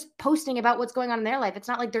 they're just posting about what's going on in their life. It's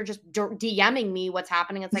not like they're just DMing me what's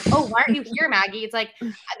happening. It's like, oh, why aren't you here, Maggie? It's like,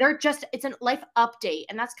 it's a life update.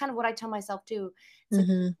 And that's kind of what I tell myself too. It's like,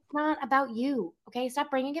 it's not about you. Okay.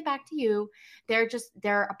 Stop bringing it back to you. They're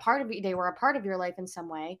a part of you. They were a part of your life in some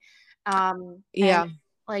way. Yeah. And,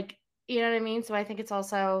 like, you know what I mean? So I think it's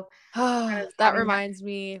also that reminds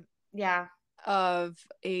me of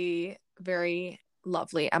a very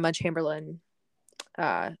lovely Emma Chamberlain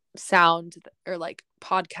sound or like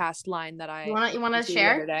podcast line that I you want to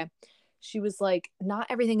share the other day. She was like, not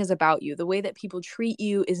everything is about you. The way that people treat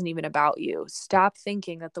you isn't even about you. Stop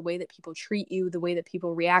thinking that the way that people treat you, the way that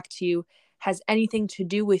people react to you has anything to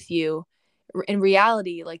do with you. In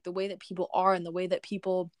reality, like the way that people are and the way that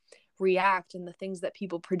people react and the things that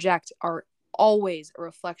people project are always a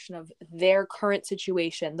reflection of their current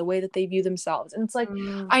situation, the way that they view themselves. And it's like,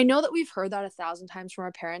 I know that we've heard that 1,000 times from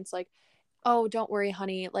our parents, like, oh, don't worry,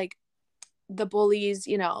 honey, like the bullies,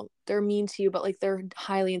 you know, they're mean to you, but like they're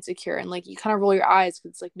highly insecure, and like you kind of roll your eyes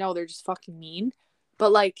because it's like, no, they're just fucking mean.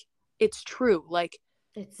 But like it's true. Like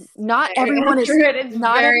It's not very everyone accurate. is It's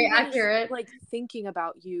not very everyone accurate. is like thinking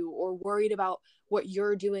about you or worried about what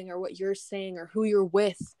you're doing or what you're saying or who you're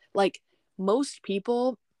with. Like most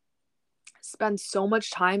people spend so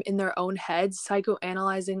much time in their own heads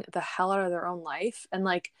psychoanalyzing the hell out of their own life, and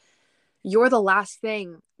like you're the last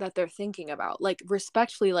thing that they're thinking about. Like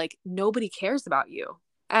respectfully, like nobody cares about you.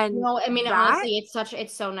 And No, I mean, that honestly,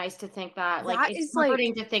 it's so nice to think that, like, that it's is like,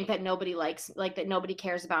 comforting to think that nobody likes, like, that nobody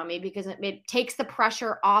cares about me, because it takes the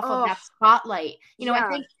pressure off of oh that spotlight. You know, I yeah.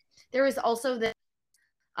 think there is also this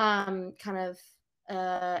kind of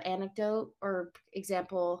anecdote or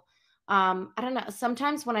example. I don't know.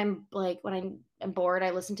 Sometimes when I'm bored,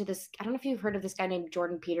 I listen to this. I don't know if you've heard of this guy named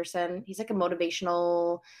Jordan Peterson. He's like a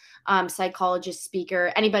motivational psychologist,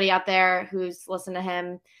 speaker. Anybody out there who's listened to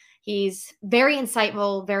him, he's very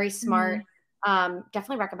insightful, very smart.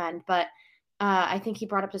 Definitely recommend. But I think he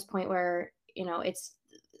brought up this point where, you know, it's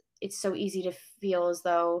so easy to feel as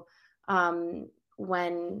though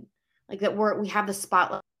when like that we have the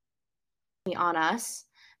spotlight on us,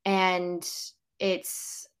 and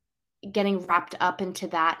it's getting wrapped up into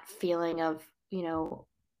that feeling of, you know,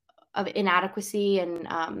 of inadequacy, and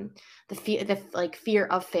fear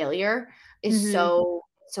of failure is so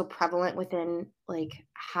prevalent within like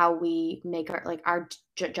how we make our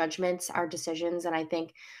judgments, our decisions. And I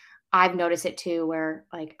think I've noticed it too, where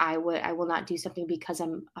like I will not do something because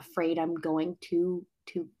I'm afraid I'm going to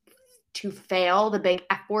fail, the big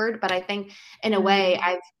F word. But I think in a way,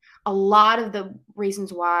 a lot of the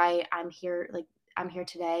reasons why I'm here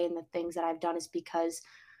today, and the things that I've done, is because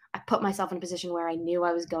I put myself in a position where I knew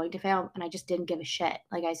I was going to fail, and I just didn't give a shit.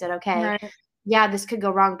 Like I said, okay, right. yeah, this could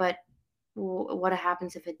go wrong, but what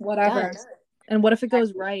happens if it Whatever. does? And what if it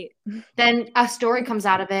goes right? Then a story comes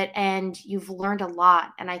out of it, and you've learned a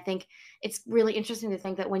lot. And I think it's really interesting to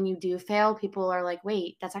think that when you do fail, people are like,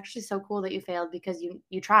 wait, that's actually so cool that you failed because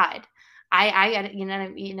you tried.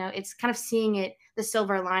 You know, it's kind of seeing it, the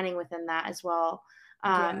silver lining within that as well.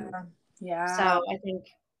 Yeah. So I think,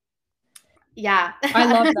 yeah. I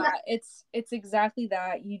love that. It's exactly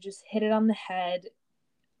that. You just hit it on the head.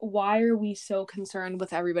 Why are we so concerned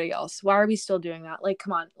with everybody else? Why are we still doing that? Like,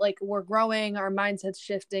 come on, like we're growing, our mindset's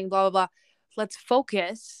shifting, blah, blah, blah. Let's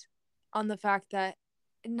focus on the fact that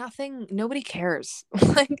nobody cares.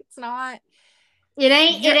 Like it's not, It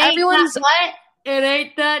ain't everyone's, what? It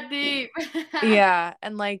ain't that deep. yeah.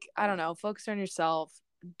 And like, I don't know, focus on yourself,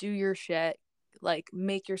 do your shit, like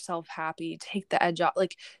make yourself happy, take the edge off.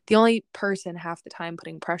 Like the only person half the time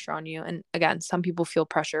putting pressure on you, and again, some people feel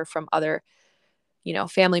pressure from other, you know,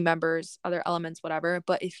 family members, other elements, whatever.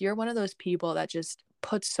 But if you're one of those people that just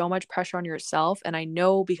puts so much pressure on yourself, and I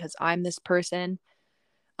know because I'm this person,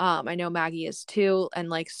 I know Maggie is too, and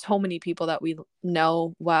like so many people that we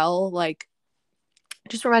know well, like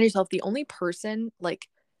just remind yourself the only person like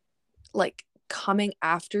coming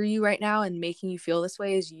after you right now and making you feel this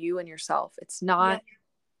way is you and yourself. It's not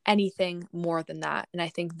anything more than that. And I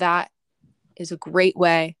think that is a great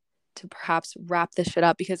way to perhaps wrap this shit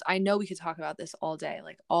up, because I know we could talk about this all day,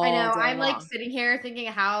 like all I know. day I'm long. like sitting here thinking,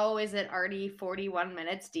 how is it already 41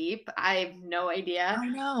 minutes deep? I have no idea. I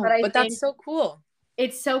know, but I but think that's so cool.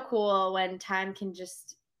 it's so cool when time can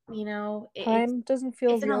just, you know, Time doesn't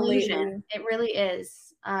feel it's an real illusion. lately. It really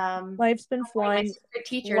is. Life's been My flying. secret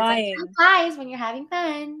teacher, Flying. it's like, time flies when you're having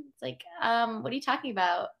fun. It's like, what are you talking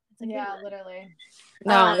about? It's like, Yeah, literally.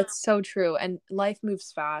 No, it's so true. And life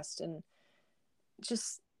moves fast, and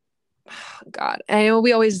just God. I know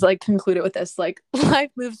we always like conclude it with this, like life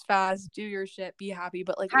moves fast, do your shit, be happy.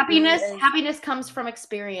 But like happiness comes from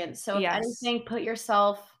experience. So if Yes. anything, put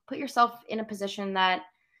yourself in a position that,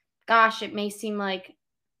 gosh, it may seem like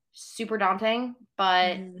super daunting,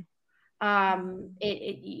 but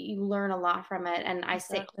you learn a lot from it. And I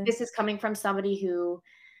say this is coming from somebody who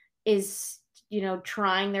is, you know,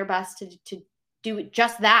 trying their best to do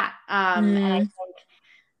just that. And I think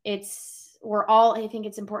I think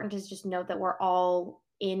it's important to just note that we're all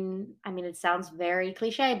in, I mean, it sounds very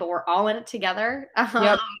cliche, but we're all in it together.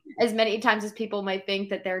 As many times as people might think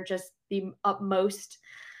that they're just the utmost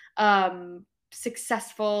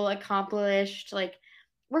successful, accomplished, like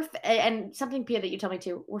and something, Pia, that you told me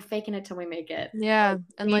too, we're faking it till we make it. Yeah.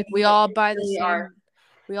 And like we all buy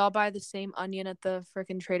the same onion at the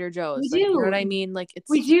freaking Trader Joe's. We do. You know what I mean? Like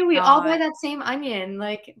we all buy that same onion,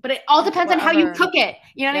 like, but it all depends on how you cook it.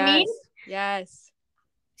 You know what I mean? Yes.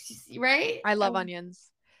 Right? I love onions.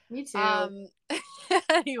 Me too.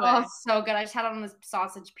 Anyway. Oh, so good. I just had it on this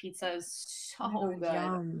sausage pizza. It was so good.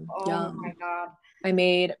 Yum, Oh yum. my God. I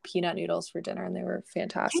made peanut noodles for dinner and they were Can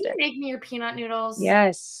fantastic. you make me your peanut noodles?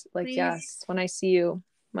 Yes. Like, please? yes. When I see you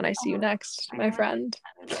next, I my know. friend.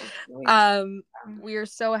 We are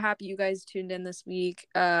so happy you guys tuned in this week.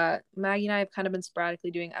 Maggie and I have kind of been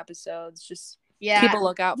sporadically doing episodes. Just keep a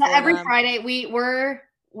lookout for every them. Friday. We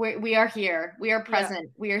are here. We are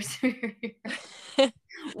present. Yeah.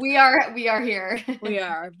 We are here. we are here. We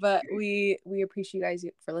are, but we appreciate you guys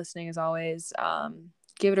for listening as always.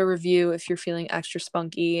 Give it a review if you're feeling extra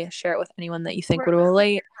spunky. Share it with anyone that you think would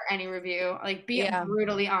relate. For any review, like be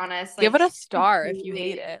brutally honest. Like, give it a star if you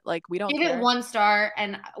hate it. Like, we don't care. Give it 1 star,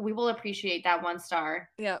 and we will appreciate that 1 star.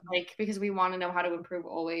 Yeah, like because we want to know how to improve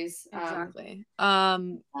always. Exactly.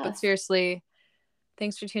 But seriously,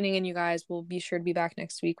 thanks for tuning in, you guys. We'll be sure to be back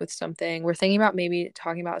next week with something. We're thinking about maybe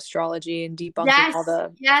talking about astrology and debunking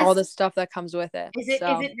all the stuff that comes with it. Is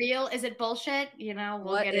it real? Is it bullshit? You know,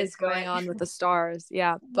 what is going on with the stars?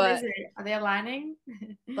 Yeah, but is it? Are they aligning?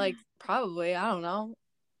 Like, probably. I don't know.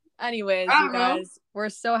 Anyways, you guys, we're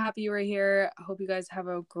so happy you were here. I hope you guys have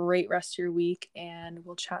a great rest of your week, and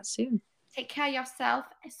we'll chat soon. Take care of yourself.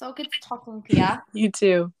 It's so good talking to you. You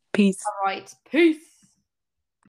too. Peace. All right. Peace.